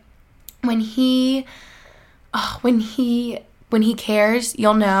 It's like when he cares,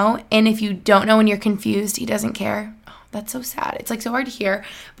 you'll know. And if you don't know and you're confused, he doesn't care. Oh, that's so sad. It's like so hard to hear.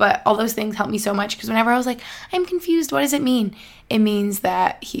 But all those things help me so much, because whenever I was like, I'm confused, what does it mean? It means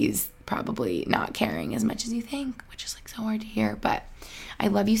that he's probably not caring as much as you think, which is like so hard to hear. But I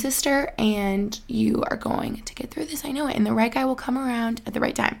love you, sister, and you are going to get through this. I know it. And the right guy will come around at the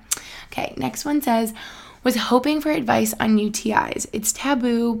right time. Okay, next one says, was hoping for advice on UTIs. It's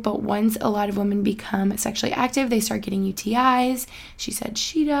taboo, but once a lot of women become sexually active, they start getting UTIs. She said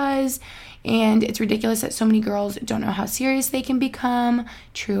she does. And it's ridiculous that so many girls don't know how serious they can become.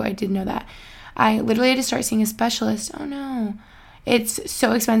 True, I did know that. I literally had to start seeing a specialist. Oh no. It's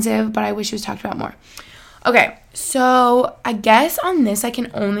so expensive, but I wish it was talked about more. Okay, so I guess on this I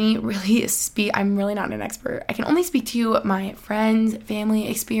can only really speak, I'm really not an expert. I can only speak to my friends, family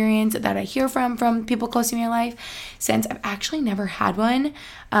experience that I hear from people close to me in my life, since I've actually never had one.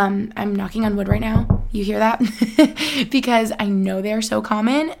 I'm knocking on wood right now. You hear that? Because I know they're so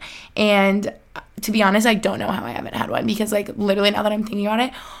common, and to be honest, I don't know how I haven't had one, because like literally now that I'm thinking about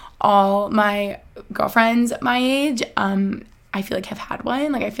it, all my girlfriends my age, I feel like have had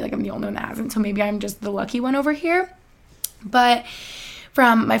one. Like I feel like I'm the only one that hasn't, so maybe I'm just the lucky one over here. But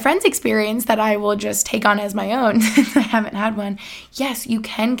from my friend's experience that I will just take on as my own since I haven't had one, yes, you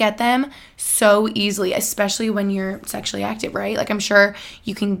can get them so easily, especially when you're sexually active, right? Like I'm sure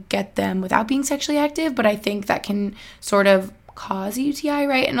you can get them without being sexually active, but I think that can sort of cause a UTI,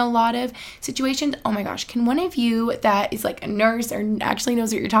 right? In a lot of situations. Oh my gosh, can one of you that is like a nurse or actually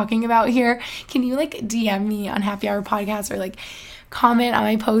knows what you're talking about here, can you like DM me on Happy Hour Podcast or like comment on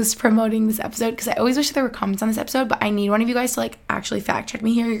my post promoting this episode? Because I always wish there were comments on this episode, but I need one of you guys to like actually fact check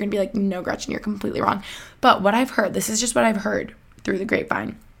me here. You're gonna be like, no, Gretchen, you're completely wrong. But what I've heard, this is just what I've heard through the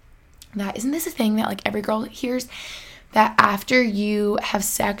grapevine, that isn't this a thing that like every girl hears, that after you have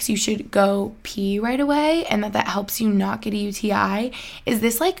sex, you should go pee right away, and that helps you not get a UTI. Is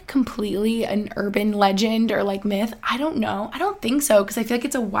this like completely an urban legend or like myth? I don't know. I don't think so, because I feel like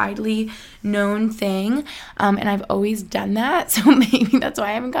it's a widely known thing, and I've always done that, so maybe that's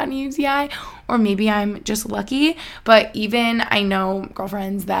why I haven't gotten a UTI, or maybe I'm just lucky. But even I know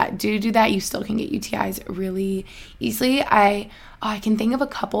girlfriends that do that, you still can get UTIs really easily. I can think of a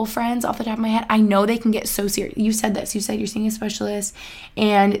couple friends off the top of my head. I know they can get so serious. You said this. You said you're seeing a specialist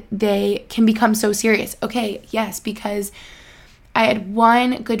and they can become so serious. Okay, yes, because I had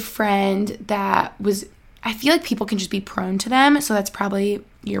one good friend that was, I feel like people can just be prone to them. So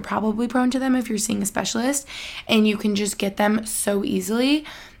you're probably prone to them if you're seeing a specialist, and you can just get them so easily.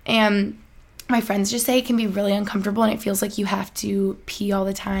 And my friends just say it can be really uncomfortable, and it feels like you have to pee all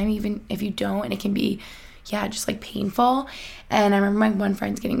the time, even if you don't. And it can be, just like painful. And I remember my one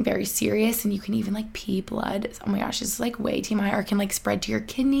friend's getting very serious, and you can even like pee blood. Oh my gosh, this is like way TMI, or it can like spread to your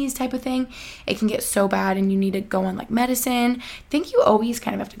kidneys type of thing. It can get so bad, and you need to go on like medicine. I think you always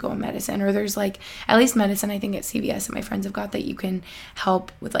kind of have to go on medicine, or there's like at least medicine I think at CVS and my friends have got that you can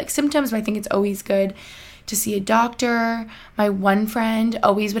help with like symptoms, but I think it's always good to see a doctor. My one friend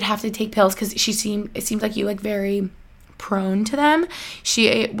always would have to take pills because it seems like you like very prone to them.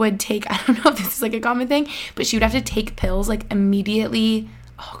 She would take, I don't know if this is like a common thing, but she would have to take pills like immediately.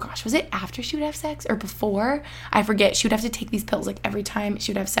 Oh gosh, was it after she would have sex or before? I forget. She would have to take these pills like every time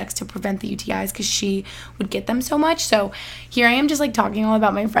she would have sex to prevent the UTIs, because she would get them so much. So here I am just like talking all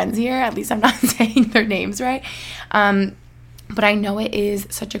about my friends here. At least I'm not saying their names right. But I know it is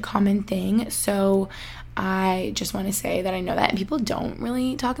such a common thing. So I just want to say that I know that, and people don't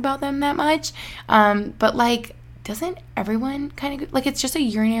really talk about them that much. But like, doesn't everyone kind of, like, it's just a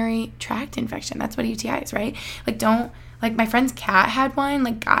urinary tract infection. That's what a UTI is, right? Like my friend's cat had one.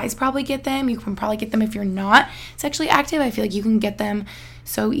 Like guys probably get them. You can probably get them if you're not sexually active. I feel like you can get them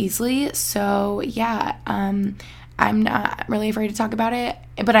so easily. So yeah, I'm not really afraid to talk about it,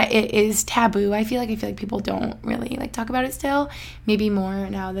 but it is taboo. I feel like people don't really like talk about it still, maybe more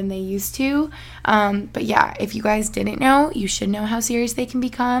now than they used to. But yeah, if you guys didn't know, you should know how serious they can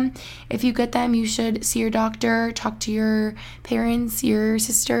become. If you get them, you should see your doctor, talk to your parents, your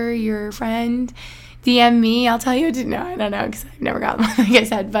sister, your friend, DM me. I'll tell you. I don't know, because I've never gotten one, like I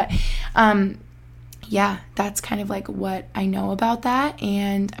said, but yeah, that's kind of like what I know about that.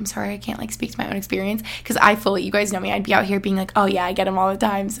 And I'm sorry I can't like speak to my own experience, because you guys know me, I'd be out here being like, oh yeah, I get them all the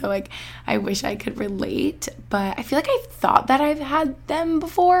time. So like, I wish I could relate, but I feel like I've thought that I've had them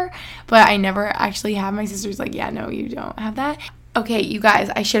before, but I never actually have. My sister's like, yeah, no, you don't have that. Okay, you guys,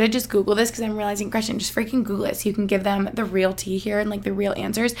 I should have just Googled this, because I'm realizing, Gretchen, just freaking Google it so you can give them the real tea here and like the real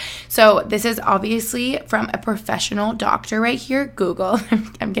answers. So this is obviously from a professional doctor right here, Google.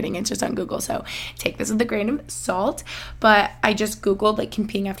 I'm getting interest on Google, so take this with a grain of salt. But I just Googled, like, can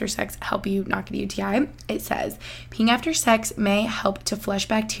peeing after sex help you not get a UTI? It says, peeing after sex may help to flush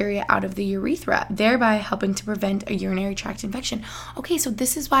bacteria out of the urethra, thereby helping to prevent a urinary tract infection. Okay, so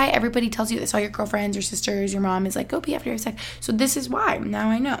this is why everybody tells you this. All your girlfriends, your sisters, your mom is like, go pee after you have sex. So this is why. Now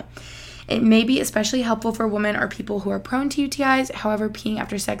I know. It may be especially helpful for women or people who are prone to UTIs. However, peeing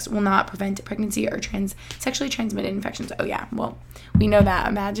after sex will not prevent pregnancy or sexually transmitted infections. Oh yeah, well, we know that.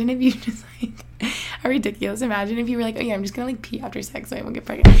 Imagine if you just like are ridiculous. Imagine if you were like, oh yeah, I'm just gonna like pee after sex so I won't get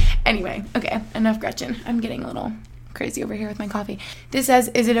pregnant. Anyway, okay, enough Gretchen. I'm getting a little crazy over here with my coffee. This says,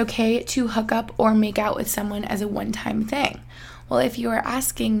 is it okay to hook up or make out with someone as a one-time thing? Well, if you are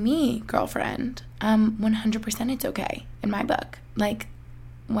asking me, girlfriend, 100% it's okay in my book. Like,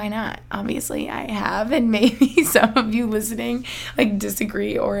 why not? Obviously I have, and maybe some of you listening like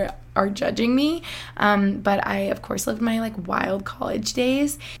disagree or are judging me, but I of course lived my like wild college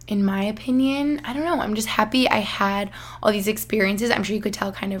days. In my opinion, I don't know, I'm just happy I had all these experiences. I'm sure you could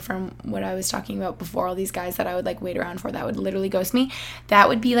tell kind of from what I was talking about before, all these guys that I would like wait around for that would literally ghost me. That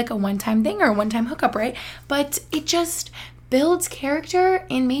would be like a one-time thing or a one-time hookup, right? But it just builds character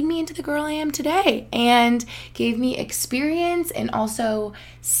and made me into the girl I am today, and gave me experience and also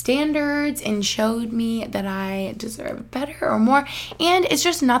standards, and showed me that I deserve better or more. And it's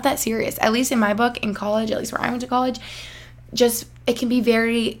just not that serious, at least in my book. In college, at least where I went to college, just it can be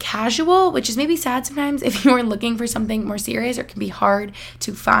very casual, which is maybe sad sometimes if you are looking for something more serious, or it can be hard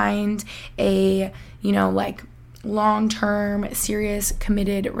to find a, like long-term, serious,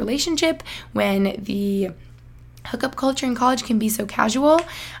 committed relationship when the hookup culture in college can be so casual.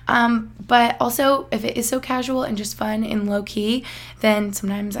 But also, if it is so casual and just fun and low-key, then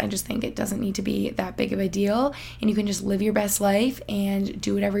sometimes I just think it doesn't need to be that big of a deal, and you can just live your best life and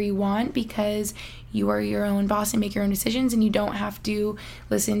do whatever you want, because you are your own boss and make your own decisions, and you don't have to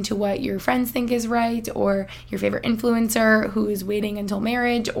listen to what your friends think is right, or your favorite influencer who is waiting until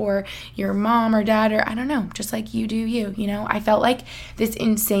marriage, or your mom or dad, or I don't know, just like you do you, I felt like this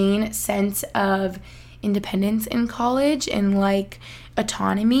insane sense of independence in college and like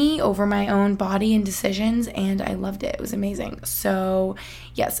autonomy over my own body and decisions, and I loved it. It was amazing. So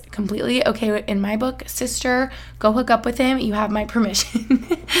yes, completely okay in my book. Sister, go hook up with him. You have my permission.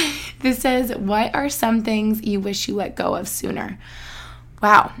 This says, what are some things you wish you let go of sooner?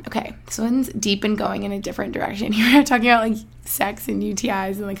 Wow. Okay. This one's deep and going in a different direction. You were talking about like sex and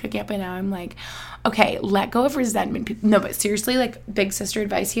UTIs and like hooking up, and now I'm like, okay, let go of resentment. No, but seriously, like big sister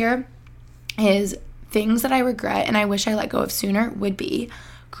advice here is things that I regret and I wish I let go of sooner would be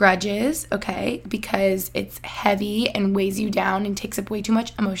grudges, okay, because it's heavy and weighs you down and takes up way too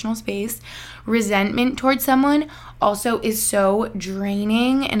much emotional space. Resentment towards someone also is so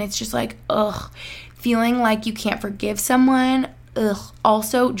draining, and it's just like, feeling like you can't forgive someone,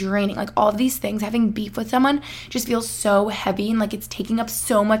 also draining. Like all of these things, having beef with someone just feels so heavy, and like it's taking up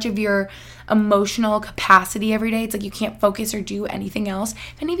so much of your emotional capacity every day. It's like you can't focus or do anything else.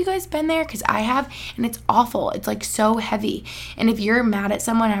 Have any of you guys been there? Because I have, and it's awful. It's like so heavy. And if you're mad at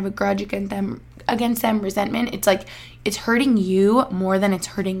someone, have a grudge against them, resentment, it's like it's hurting you more than it's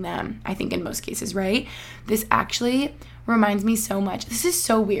hurting them, I think, in most cases, right? This actually reminds me so much. This is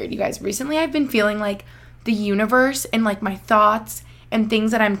so weird, you guys. Recently I've been feeling like the universe and like my thoughts and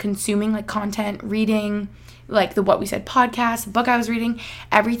things that I'm consuming, like content, reading, like the What We Said podcast, the book I was reading,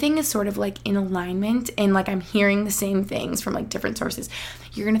 everything is sort of like in alignment, and like I'm hearing the same things from like different sources.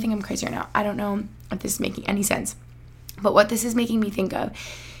 You're gonna think I'm crazy right now. I don't know if this is making any sense, but what this is making me think of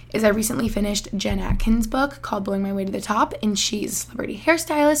is I recently finished Jen Atkin's book called Blowing My Way to the Top, and she's a celebrity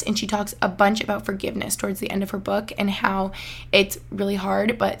hairstylist, and she talks a bunch about forgiveness towards the end of her book and how it's really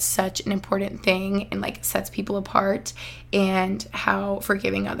hard but such an important thing and like sets people apart, and how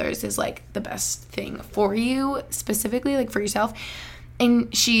forgiving others is like the best thing for you, specifically like for yourself.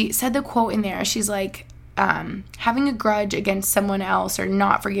 And she said the quote in there, she's like, having a grudge against someone else or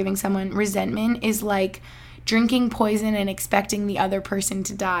not forgiving someone, resentment is like drinking poison and expecting the other person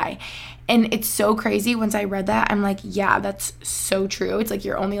to die. And it's so crazy. Once I read that, I'm like, yeah, that's so true. It's like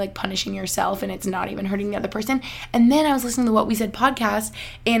you're only like punishing yourself, and it's not even hurting the other person. And then I was listening to What We Said podcast,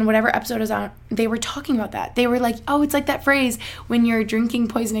 and whatever episode I was on, they were talking about that. They were like, oh, it's like that phrase when you're drinking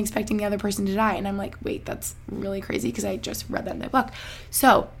poison expecting the other person to die. And I'm like, wait, that's really crazy, because I just read that in the book.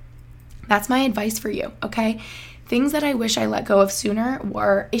 So that's my advice for you, okay? Things that I wish I let go of sooner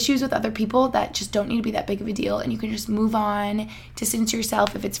were issues with other people that just don't need to be that big of a deal, and you can just move on, distance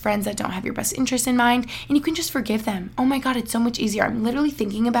yourself if it's friends that don't have your best interest in mind, and you can just forgive them. Oh my God, it's so much easier. I'm literally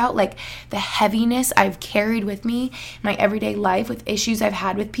thinking about like the heaviness I've carried with me in my everyday life with issues I've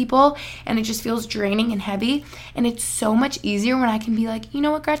had with people, and it just feels draining and heavy, and it's so much easier when I can be like, you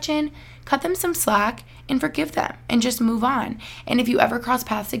know what, Gretchen, cut them some slack and forgive them and just move on. And if you ever cross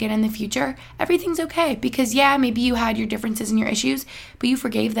paths again in the future, everything's okay, because yeah, maybe you had your differences and your issues, but you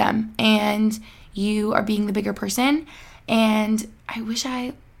forgave them and you are being the bigger person. And I wish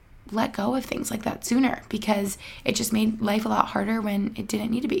I let go of things like that sooner, because it just made life a lot harder when it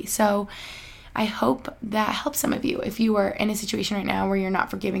didn't need to be. So I hope that helps some of you. If you are in a situation right now where you're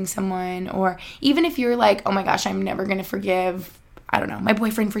not forgiving someone, or even if you're like, oh my gosh, I'm never going to forgive, I don't know, my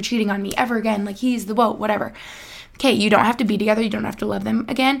boyfriend for cheating on me ever again, like he's the whoa, whatever. Okay, you don't have to be together, you don't have to love them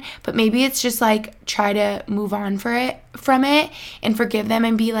again, but maybe it's just like try to move on from it and forgive them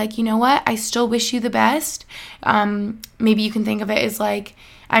and be like, you know what, I still wish you the best. Maybe you can think of it as like,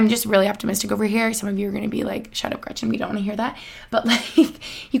 I'm just really optimistic over here. Some of you are going to be like, shut up, Gretchen, we don't want to hear that. But like,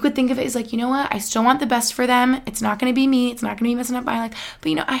 you could think of it as like, you know what? I still want the best for them. It's not going to be me. It's not going to be messing up my life. But,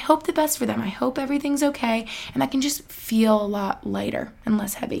 you know, I hope the best for them. I hope everything's okay. And that can just feel a lot lighter and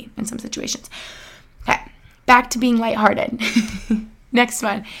less heavy in some situations. Okay, back to being lighthearted. Next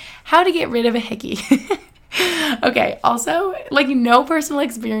one, how to get rid of a hickey. Okay, also, like, no personal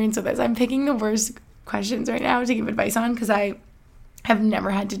experience with this. I'm picking the worst questions right now to give advice on because I have never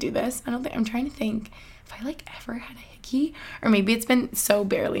had to do this. I'm trying to think if I like ever had a hickey, or maybe it's been so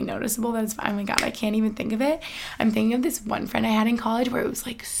barely noticeable that it's fine. Oh my God, I can't even think of it. I'm thinking of this one friend I had in college where it was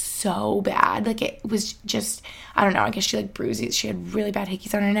like so bad. Like, it was just, I don't know, I guess she like bruises. She had really bad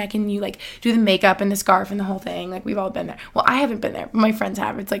hickeys on her neck, and you like do the makeup and the scarf and the whole thing. Like, we've all been there. Well, I haven't been there, but my friends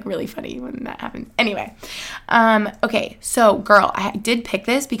have. It's like really funny when that happens. Anyway, okay, so girl, I did pick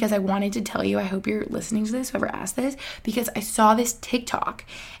this because I wanted to tell you, I hope you're listening to this, whoever asked this, because I saw this TikTok,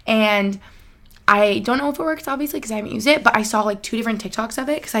 and I don't know if it works, obviously, because I haven't used it, but I saw like 2 different TikToks of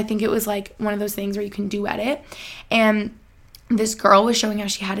it because I think it was like one of those things where you can duet it. And this girl was showing how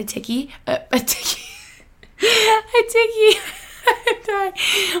she had a ticky. Why did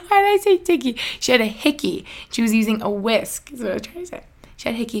I say ticky? She had a hickey. She was using a whisk, is what I was trying to say. She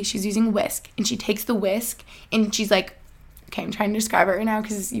had a hickey. She's using a whisk, and she takes the whisk, and she's like, okay, I'm trying to describe it right now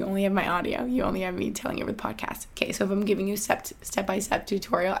because you only have my audio. You only have me telling you over the podcast. Okay, so if I'm giving you step-by-step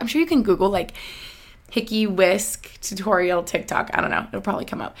tutorial, I'm sure you can Google like hickey whisk tutorial TikTok. I don't know. It'll probably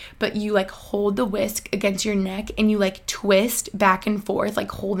come up. But you like hold the whisk against your neck and you like twist back and forth,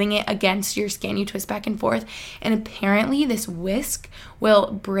 like holding it against your skin. You twist back and forth. And apparently this whisk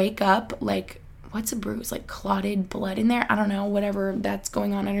will break up like, what's a bruise? Like clotted blood in there? I don't know, whatever that's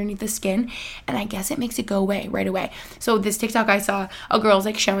going on underneath the skin. And I guess it makes it go away right away. So this TikTok I saw, a girl's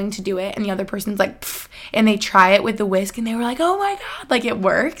like showing to do it, and the other person's like, pff, and they try it with the whisk, and they were like, oh my God, like it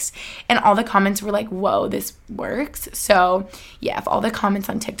works. And all the comments were like, whoa, this works. So yeah, if all the comments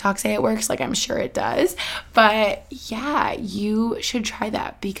on TikTok say it works, like I'm sure it does. But yeah, you should try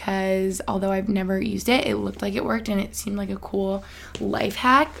that because although I've never used it, it looked like it worked and it seemed like a cool life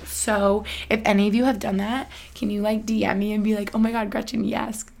hack. So if any of you have done that, can you like DM me and be like, oh my God, Gretchen,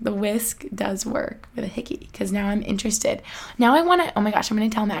 yes, the whisk does work with a hickey, because now I'm interested. Now I want to, oh my gosh, I'm going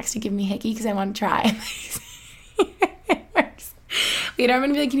to tell Max to give me hickey because I want to try. It works. Later I'm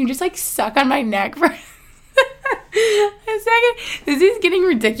going to be like, can you just like suck on my neck for a second? This is getting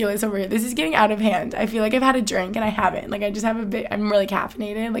ridiculous over here. This is getting out of hand. I feel like I've had a drink and I haven't. Like I just have a bit, I'm really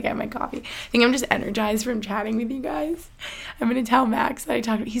caffeinated. Like I have my coffee. I think I'm just energized from chatting with you guys. I'm going to tell Max that I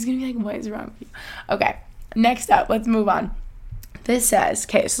talked. He's going to be like, what is wrong with you? Okay. Next up, let's move on. This says,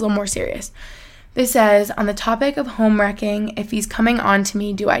 okay, this is a little more serious. This says, on the topic of home wrecking, if he's coming on to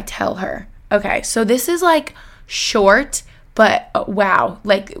me, do I tell her? Okay, so this is like short, but wow,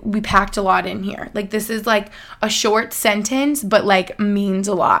 like we packed a lot in here. Like this is like a short sentence, but like means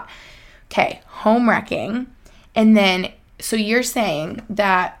a lot. Okay, home wrecking. And then, so you're saying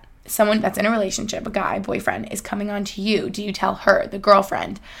that someone that's in a relationship, a guy, boyfriend, is coming on to you. Do you tell her, the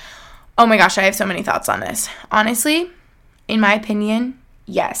girlfriend? Oh my gosh, I have so many thoughts on this. Honestly, in my opinion,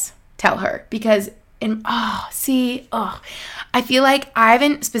 yes, tell her. Because I feel like I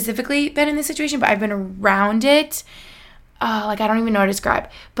haven't specifically been in this situation, but I've been around it. Like I don't even know how to describe.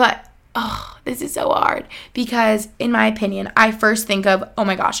 But this is so hard. Because in my opinion, I first think of, oh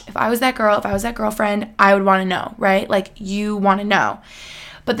my gosh, if I was that girl, if I was that girlfriend, I would want to know, right? Like you want to know.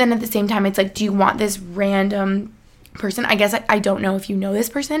 But then at the same time, it's like, do you want this random person? I guess I don't know if you know this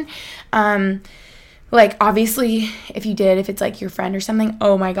person. Like obviously if you did, if it's like your friend or something,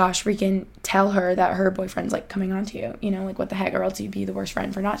 oh my gosh, freaking tell her that her boyfriend's like coming on to you, you know, like what the heck, or else you'd be the worst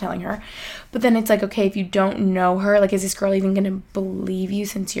friend for not telling her. But then it's like, okay, if you don't know her, like is this girl even gonna believe you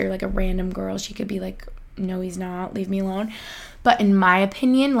since you're like a random girl? She could be like, no, he's not, leave me alone. But in my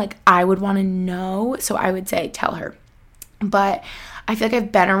opinion, like I would want to know, so I would say tell her. But I feel like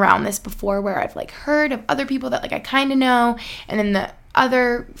I've been around this before where I've like heard of other people that like I kind of know, and then the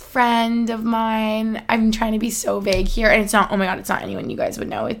other friend of mine, I'm trying to be so vague here, and it's not, oh my God, it's not anyone you guys would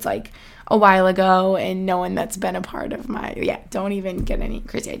know. It's like a while ago and no one that's been a part of my, don't even get any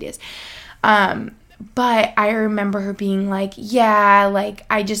crazy ideas. But I remember her being like, yeah, like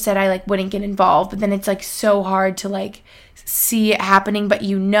I just said I like wouldn't get involved, but then it's like so hard to like see it happening, but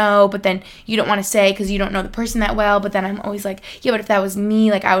but then you don't want to say because you don't know the person that well. But then I'm always like, yeah, but if that was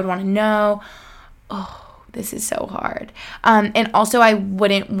me, like I would want to know. Oh, this is so hard. And also I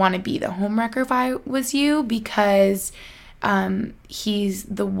wouldn't want to be the homewrecker if I was you, because he's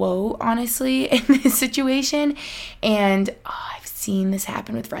the woe, honestly, in this situation. And I've seen this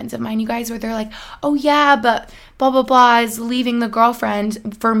happen with friends of mine, you guys, where they're like, oh yeah, but blah, blah, blah is leaving the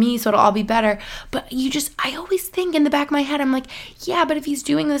girlfriend for me, so it'll all be better. But I always think in the back of my head, I'm like, yeah, but if he's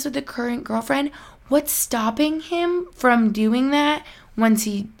doing this with the current girlfriend, what's stopping him from doing that once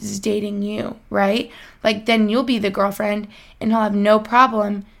he's dating you, right? Like, then you'll be the girlfriend and he'll have no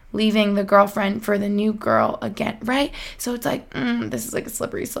problem leaving the girlfriend for the new girl again, right? So it's like, this is like a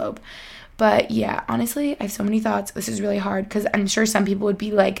slippery slope. But yeah, honestly, I have so many thoughts. This is really hard because I'm sure some people would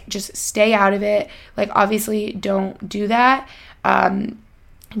be like, just stay out of it. Like, obviously, don't do that.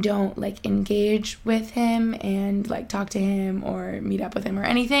 Don't like engage with him and like talk to him or meet up with him or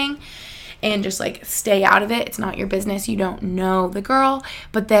anything. And just like stay out of it. It's not your business. You don't know the girl.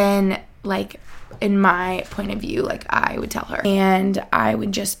 But then like, in my point of view, like I would tell her, and I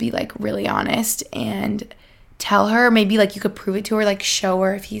would just be like really honest and tell her, maybe like you could prove it to her, like show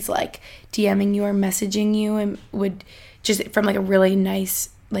her if he's like DMing you or messaging you, and would just from like a really nice,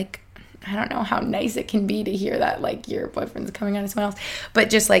 like, I don't know how nice it can be to hear that like your boyfriend's coming on to someone else,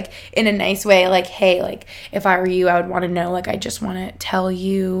 but just like in a nice way, like, hey, like if I were you, I would want to know, like I just want to tell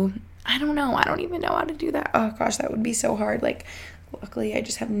you. I don't know. I don't even know how to do that. Oh gosh, that would be so hard. Like, luckily, I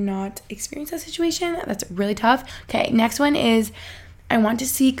just have not experienced that situation. That's really tough. Okay, next one is, I want to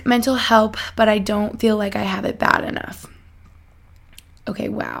seek mental help, but I don't feel like I have it bad enough. Okay,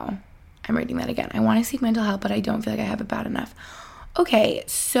 wow. I'm reading that again. I want to seek mental help, but I don't feel like I have it bad enough. Okay,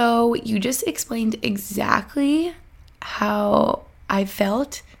 so you just explained exactly how I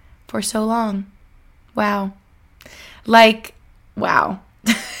felt for so long. Wow. Like, wow.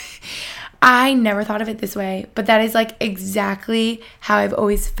 I never thought of it this way, but that is like exactly how I've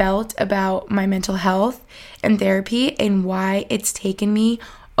always felt about my mental health and therapy, and why it's taken me,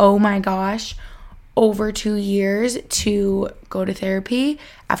 oh my gosh, over 2 years to go to therapy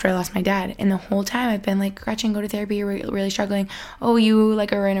after I lost my dad. And the whole time I've been like, Gretchen, go to therapy, you're really struggling. Oh, you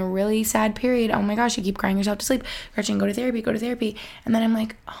like are in a really sad period. Oh my gosh, you keep crying yourself to sleep. Gretchen, go to therapy. And then I'm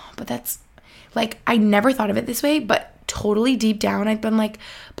like, oh, but that's like, I never thought of it this way, but totally deep down I've been like,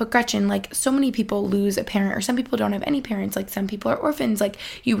 but Gretchen, like so many people lose a parent, or some people don't have any parents, like some people are orphans, like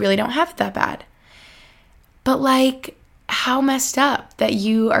you really don't have it that bad. But like, how messed up that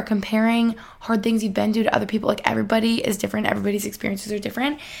you are comparing hard things you've been through to other people. Like, everybody is different, everybody's experiences are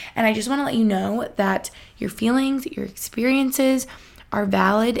different, and I just want to let you know that your feelings, your experiences are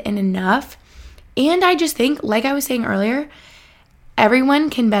valid and enough. And I just think, like I was saying earlier, everyone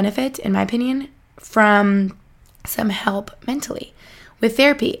can benefit, in my opinion, from some help mentally with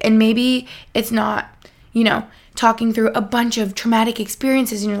therapy. And maybe it's not, talking through a bunch of traumatic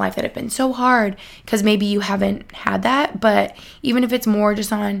experiences in your life that have been so hard, because maybe you haven't had that. But even if it's more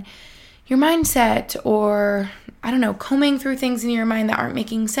just on your mindset, or I don't know, combing through things in your mind that aren't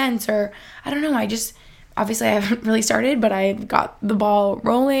making sense, or I don't know, obviously I haven't really started, but I've got the ball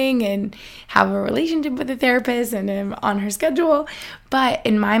rolling and have a relationship with a therapist and am on her schedule. But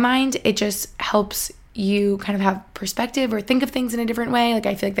in my mind, it just helps you kind of have perspective or think of things in a different way. Like,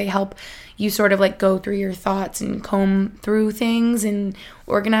 I feel like they help you sort of like go through your thoughts and comb through things and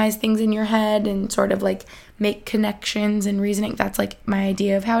organize things in your head and sort of like make connections and reasoning. That's like my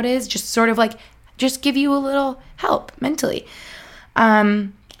idea of how it is. Just sort of like, just give you a little help mentally.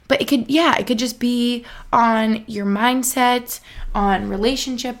 But it could just be on your mindset, on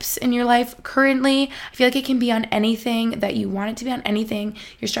relationships in your life currently. I feel like it can be on anything that you want it to be, on anything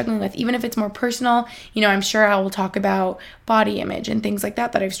you're struggling with, even if it's more personal. I'm sure I will talk about body image and things like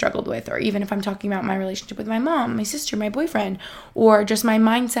that I've struggled with, or even if I'm talking about my relationship with my mom, my sister, my boyfriend, or just my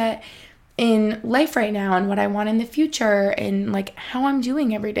mindset in life right now and what I want in the future, and like how I'm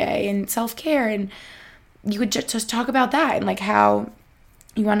doing every day, and self-care. And you could just talk about that, and like how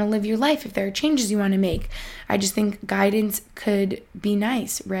you want to live your life, if there are changes you want to make. I just think guidance could be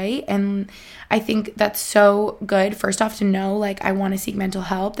nice, right? And I think that's so good, first off, to know, like, I want to seek mental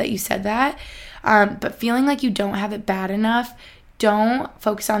help, that you said that. But feeling like you don't have it bad enough, don't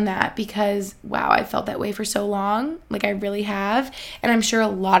focus on that, because, wow, I felt that way for so long. Like, I really have. And I'm sure a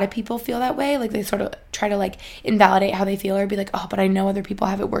lot of people feel that way. Like, they sort of try to, like, invalidate how they feel, or be like, oh, but I know other people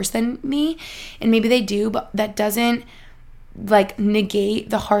have it worse than me. And maybe they do, but that doesn't like negate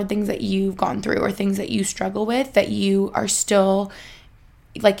the hard things that you've gone through, or things that you struggle with, that you are still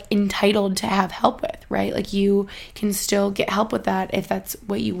like entitled to have help with, right? Like, you can still get help with that if that's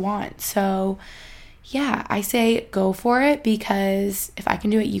what you want. So yeah, I say go for it, because if I can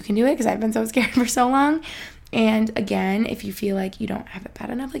do it, you can do it, because I've been so scared for so long. And again, if you feel like you don't have it bad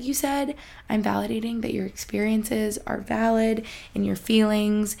enough, like you said, I'm validating that your experiences are valid and your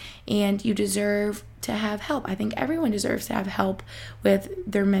feelings, and you deserve to have help. I think everyone deserves to have help with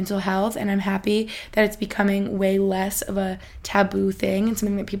their mental health, and I'm happy that it's becoming way less of a taboo thing and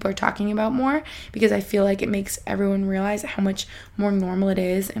something that people are talking about more, because I feel like it makes everyone realize how much more normal it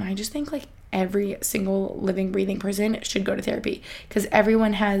is. And I just think like every single living, breathing person should go to therapy, because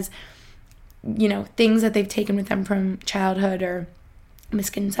everyone has, you know, things that they've taken with them from childhood, or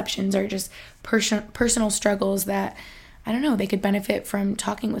misconceptions, or just personal struggles that, I don't know, they could benefit from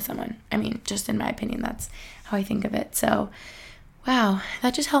talking with someone. I mean, just in my opinion, that's how I think of it. So, wow,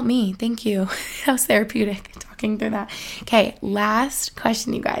 that just helped me. Thank you. That was therapeutic talking through that. Okay, last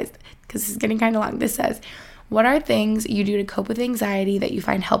question, you guys, because this is getting kind of long. This says, what are things you do to cope with anxiety that you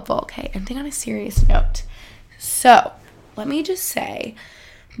find helpful? Okay, I'm thinking on a serious note. So, let me just say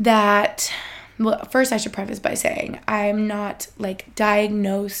that, well, first I should preface by saying I'm not like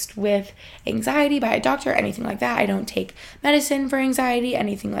diagnosed with anxiety by a doctor or anything like that. I don't take medicine for anxiety,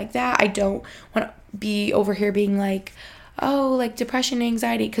 anything like that. I don't want to be over here being like, oh, like depression,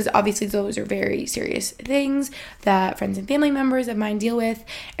 anxiety, because obviously those are very serious things that friends and family members of mine deal with,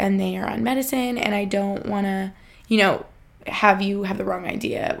 and they are on medicine, and I don't want to, you know, have you have the wrong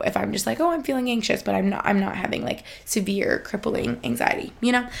idea if I'm just like, oh, I'm feeling anxious, but I'm not having like severe crippling anxiety,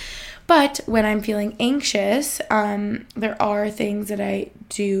 you know. But when I'm feeling anxious, there are things that I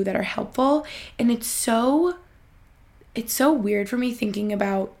do that are helpful, and it's so weird for me thinking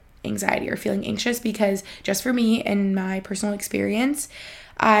about anxiety or feeling anxious, because just for me, in my personal experience,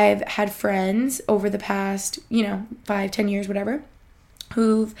 I've had friends over the past, 5-10 years, whatever,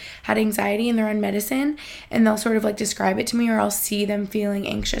 who've had anxiety and they're on medicine, and they'll sort of like describe it to me, or I'll see them feeling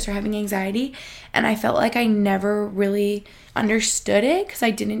anxious or having anxiety, and I felt like I never really understood it because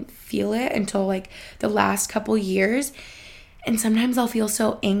I didn't feel it until like the last couple years. And sometimes I'll feel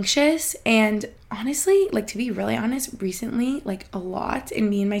so anxious, and honestly, like, to be really honest, recently, like a lot, and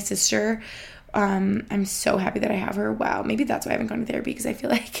me and my sister, I'm so happy that I have her. Wow, maybe that's why I haven't gone to therapy, because I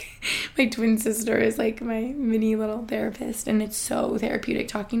feel like my twin sister is like my mini little therapist, and it's so therapeutic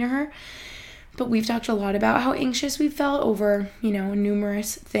talking to her. But we've talked a lot about how anxious we felt over,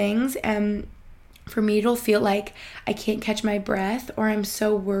 numerous things, and for me, it'll feel like I can't catch my breath, or I'm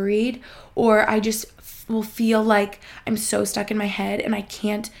so worried, or I just will feel like I'm so stuck in my head and I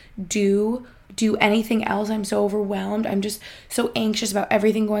can't do anything else. I'm so overwhelmed. I'm just so anxious about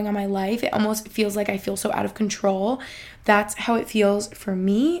everything going on in my life. It almost feels like I feel so out of control. That's how it feels for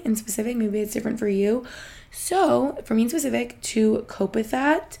me in specific. Maybe it's different for you. So for me in specific, to cope with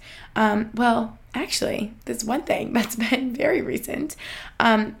that, well, actually, there's one thing that's been very recent.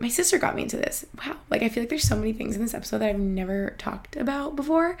 My sister got me into this. Wow. Like, I feel like there's so many things in this episode that I've never talked about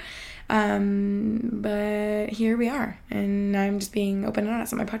before. But here we are, and I'm just being open and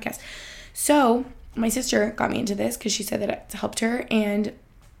honest on my podcast. So my sister got me into this because she said that it helped her, and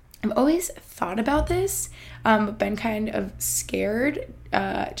I've always thought about this, but been kind of scared,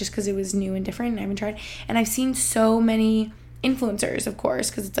 just because it was new and different and I haven't tried. And I've seen so many influencers, of course,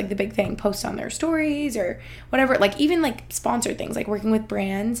 because it's like the big thing, post on their stories or whatever, like even like sponsored things, like working with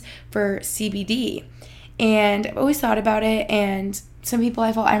brands for CBD. And I've always thought about it, and some people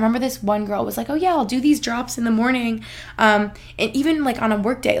I remember this one girl was like, oh yeah, I'll do these drops in the morning, and even like on a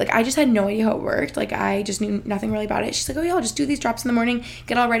work day, like I just had no idea how it worked, like I just knew nothing really about it. She's like, oh yeah, I'll just do these drops in the morning,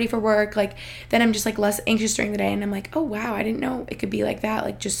 get all ready for work, like then I'm just like less anxious during the day. And I'm like, oh wow, I didn't know it could be like that,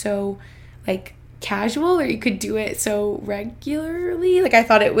 like just so like casual, or you could do it so regularly. Like I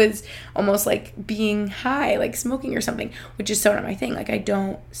thought it was almost like being high, like smoking or something, which is so not my thing. Like I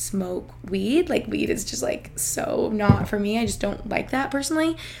don't smoke weed. Like weed is just like so not for me. I just don't like that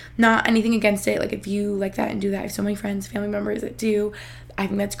personally. Not anything against it. Like if you like that and do that, I have so many friends, family members that do. I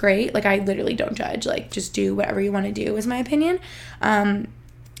think that's great. Like I literally don't judge. Like just do whatever you want to do is my opinion.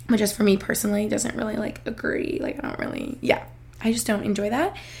 But just for me personally, doesn't really like agree. Like I don't really, I just don't enjoy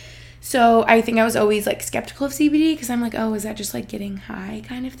that. So I think I was always like skeptical of CBD, because I'm like, oh, is that just like getting high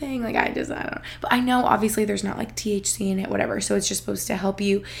kind of thing? Like I don't know. But I know obviously there's not like THC in it, whatever. So it's just supposed to help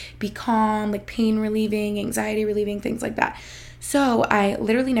you be calm, like pain relieving, anxiety relieving, things like that. So I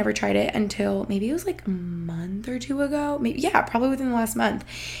literally never tried it until maybe it was like a month or two ago. Maybe, probably within the last month.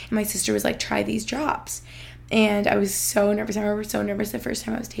 And my sister was like, try these drops. And I was so nervous. I remember so nervous the first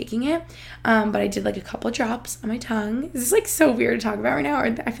time I was taking it. But I did like a couple drops on my tongue. This is like so weird to talk about right now. Or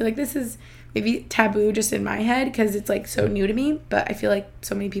I feel like this is maybe taboo just in my head because it's like so new to me. But I feel like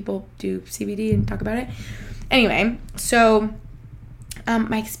so many people do CBD and talk about it. Anyway, so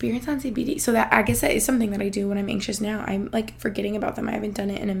My experience on CBD. So that, I guess that is something that I do when I'm anxious now. I'm like forgetting about them. I haven't done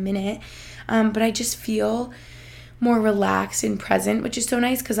it in a minute. But I just feel more relaxed and present, which is so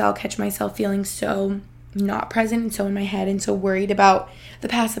nice because I'll catch myself feeling so not present and so in my head and so worried about the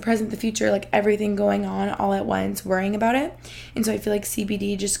past, the present, the future, like everything going on all at once, worrying about it. And so I feel like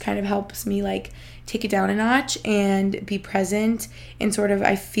CBD just kind of helps me like take it down a notch and be present and sort of,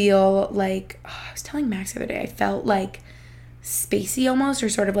 I feel like, I was telling Max the other day, I felt like spacey almost, or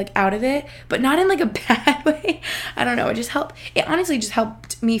sort of like out of it, but not in like a bad way. I don't know. It honestly just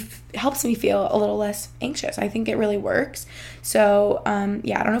helps me feel a little less anxious. I think it really works. So,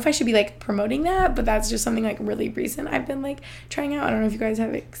 yeah, I don't know if I should be like promoting that, but that's just something like really recent I've been like trying out. I don't know if you guys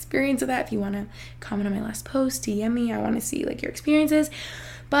have experience with that. If you want to comment on my last post, DM me. I want to see like your experiences.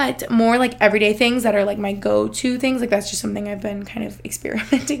 But more like everyday things that are like my go-to things, like that's just something I've been kind of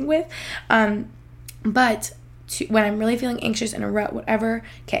experimenting with. But when I'm really feeling anxious in a rut, whatever,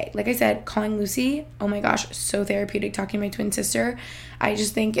 okay, like I said, calling Lucy, oh my gosh, so therapeutic. Talking to my twin sister, I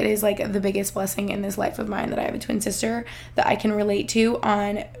just think it is like the biggest blessing in this life of mine that I have a twin sister that I can relate to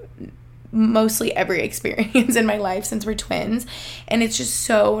on mostly every experience in my life since we're twins. And it's just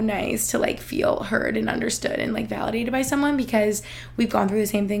so nice to like feel heard and understood and like validated by someone, because we've gone through the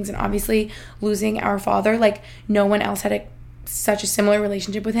same things. And obviously losing our father, like no one else had such a similar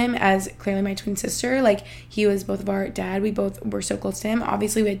relationship with him as clearly my twin sister. Like he was both of our dad. We both were so close to him.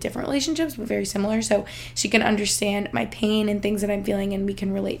 Obviously we had different relationships but very similar, so she can understand my pain and things that I'm feeling, and we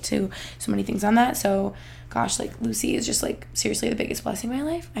can relate to so many things on that. So gosh, like Lucy is just like seriously the biggest blessing in my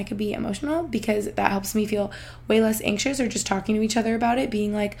life. I could be emotional because that helps me feel way less anxious, or just talking to each other about it,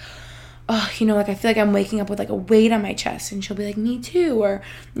 being like, oh, you know, like I feel like I'm waking up with like a weight on my chest, and she'll be like, me too. Or,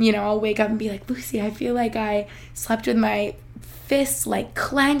 you know, I'll wake up and be like, Lucy, I feel like I slept with my fists like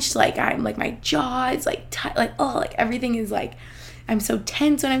clenched, like I'm like my jaw is like tight, like oh, like everything is like I'm so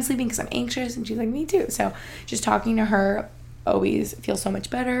tense when I'm sleeping because I'm anxious. And she's like, me too. So just talking to her always feels so much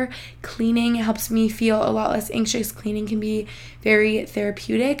better. Cleaning helps me feel a lot less anxious. Cleaning can be very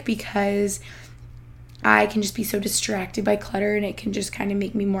therapeutic because I can just be so distracted by clutter, and it can just kind of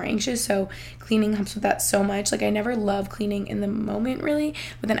make me more anxious. So cleaning helps with that so much. Like I never love cleaning in the moment really,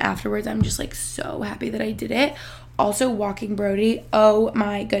 but then afterwards I'm just like so happy that I did it. Also walking Brody, oh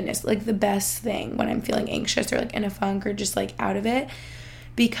my goodness, like the best thing when I'm feeling anxious or like in a funk or just like out of it,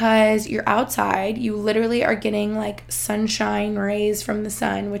 because you're outside, you literally are getting like sunshine rays from the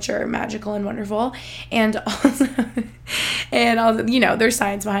sun, which are magical and wonderful. And also, you know, there's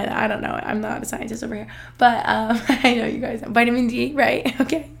science behind that. I don't know. I'm not a scientist over here, but I know you guys know. Vitamin D, right?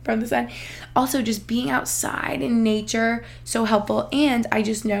 Okay, from the sun. Also, just being outside in nature, so helpful. And I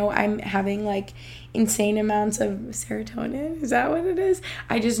just know I'm having like insane amounts of serotonin. Is that what it is?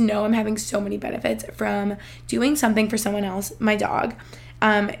 I just know I'm having so many benefits from doing something for someone else, my dog,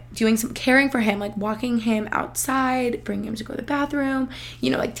 doing some caring for him, like walking him outside, bringing him to go to the bathroom, you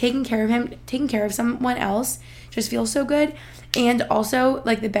know, like taking care of him, taking care of someone else just feels so good. And also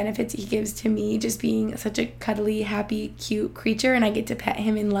like the benefits he gives to me, just being such a cuddly, happy, cute creature, and I get to pet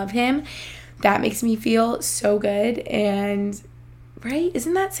him and love him. That makes me feel so good. And right?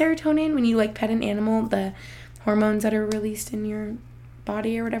 Isn't that serotonin when you like pet an animal, the hormones that are released in your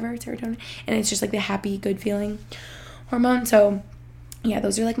body or whatever, serotonin, and it's just like the happy, good feeling hormone. So yeah,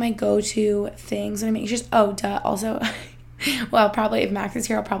 those are like my go-to things when I'm anxious. Oh, duh. Also, well, probably if Max is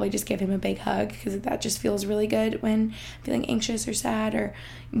here, I'll probably just give him a big hug, because that just feels really good when I'm feeling anxious or sad or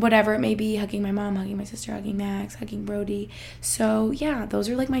whatever it may be. Hugging my mom, hugging my sister, hugging Max, hugging Brody. So yeah, those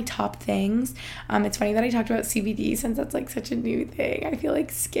are like my top things. It's funny that I talked about CBD since that's like such a new thing. I feel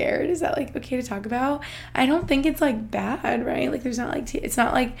like scared. Is that like okay to talk about? I don't think it's like bad, right? Like there's not like it's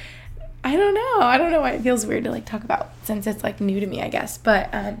not like I don't know why it feels weird to like talk about since it's like new to me, I guess.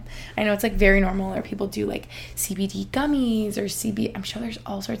 But I know it's like very normal, or people do like CBD gummies or I'm sure there's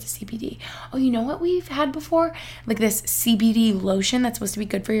all sorts of CBD. Oh, you know what we've had before? Like this CBD lotion that's supposed to be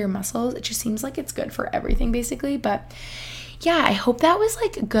good for your muscles. It just seems like it's good for everything basically. But yeah, I hope that was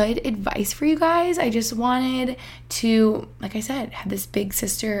like good advice for you guys. I just wanted to, like I said, have this big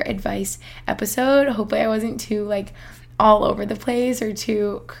sister advice episode. Hopefully I wasn't too like all over the place or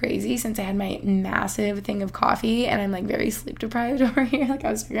too crazy, since I had my massive thing of coffee and I'm like very sleep deprived over here. Like I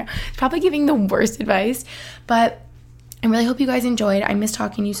was figuring out, probably giving the worst advice, but I really hope you guys enjoyed. I missed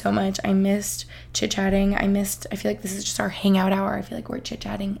talking to you so much. I missed chit-chatting. I feel like this is just our hangout hour. I feel like we're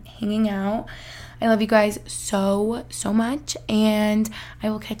chit-chatting, hanging out. I love you guys so, so much, and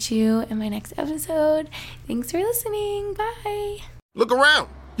I will catch you in my next episode. Thanks for listening. Bye. Look around.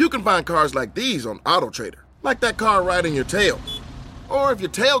 You can find cars like these on AutoTrader. Like that car riding your tail. Or if you're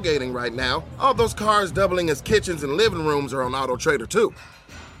tailgating right now, all those cars doubling as kitchens and living rooms are on AutoTrader too.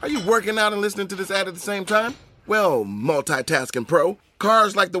 Are you working out and listening to this ad at the same time? Well, multitasking pro,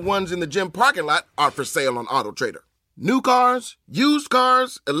 cars like the ones in the gym parking lot are for sale on AutoTrader. New cars, used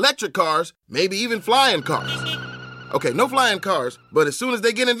cars, electric cars, maybe even flying cars. Okay, no flying cars, but as soon as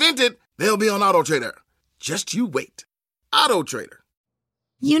they get invented, they'll be on AutoTrader. Just you wait. AutoTrader.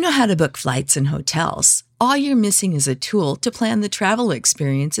 You know how to book flights and hotels. All you're missing is a tool to plan the travel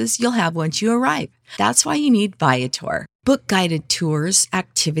experiences you'll have once you arrive. That's why you need Viator. Book guided tours,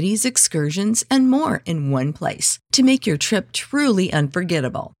 activities, excursions, and more in one place to make your trip truly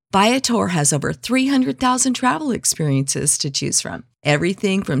unforgettable. Viator has over 300,000 travel experiences to choose from.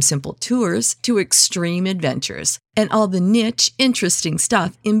 Everything from simple tours to extreme adventures and all the niche, interesting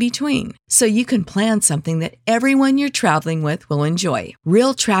stuff in between. So you can plan something that everyone you're traveling with will enjoy.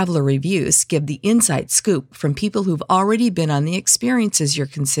 Real traveler reviews give the inside scoop from people who've already been on the experiences you're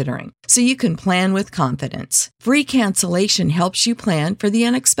considering. So you can plan with confidence. Free cancellation helps you plan for the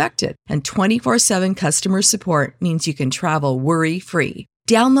unexpected. And 24/7 customer support means you can travel worry-free.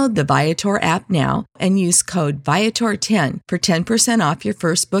 Download the Viator app now and use code Viator10 for 10% off your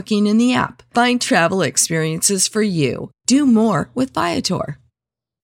first booking in the app. Find travel experiences for you. Do more with Viator.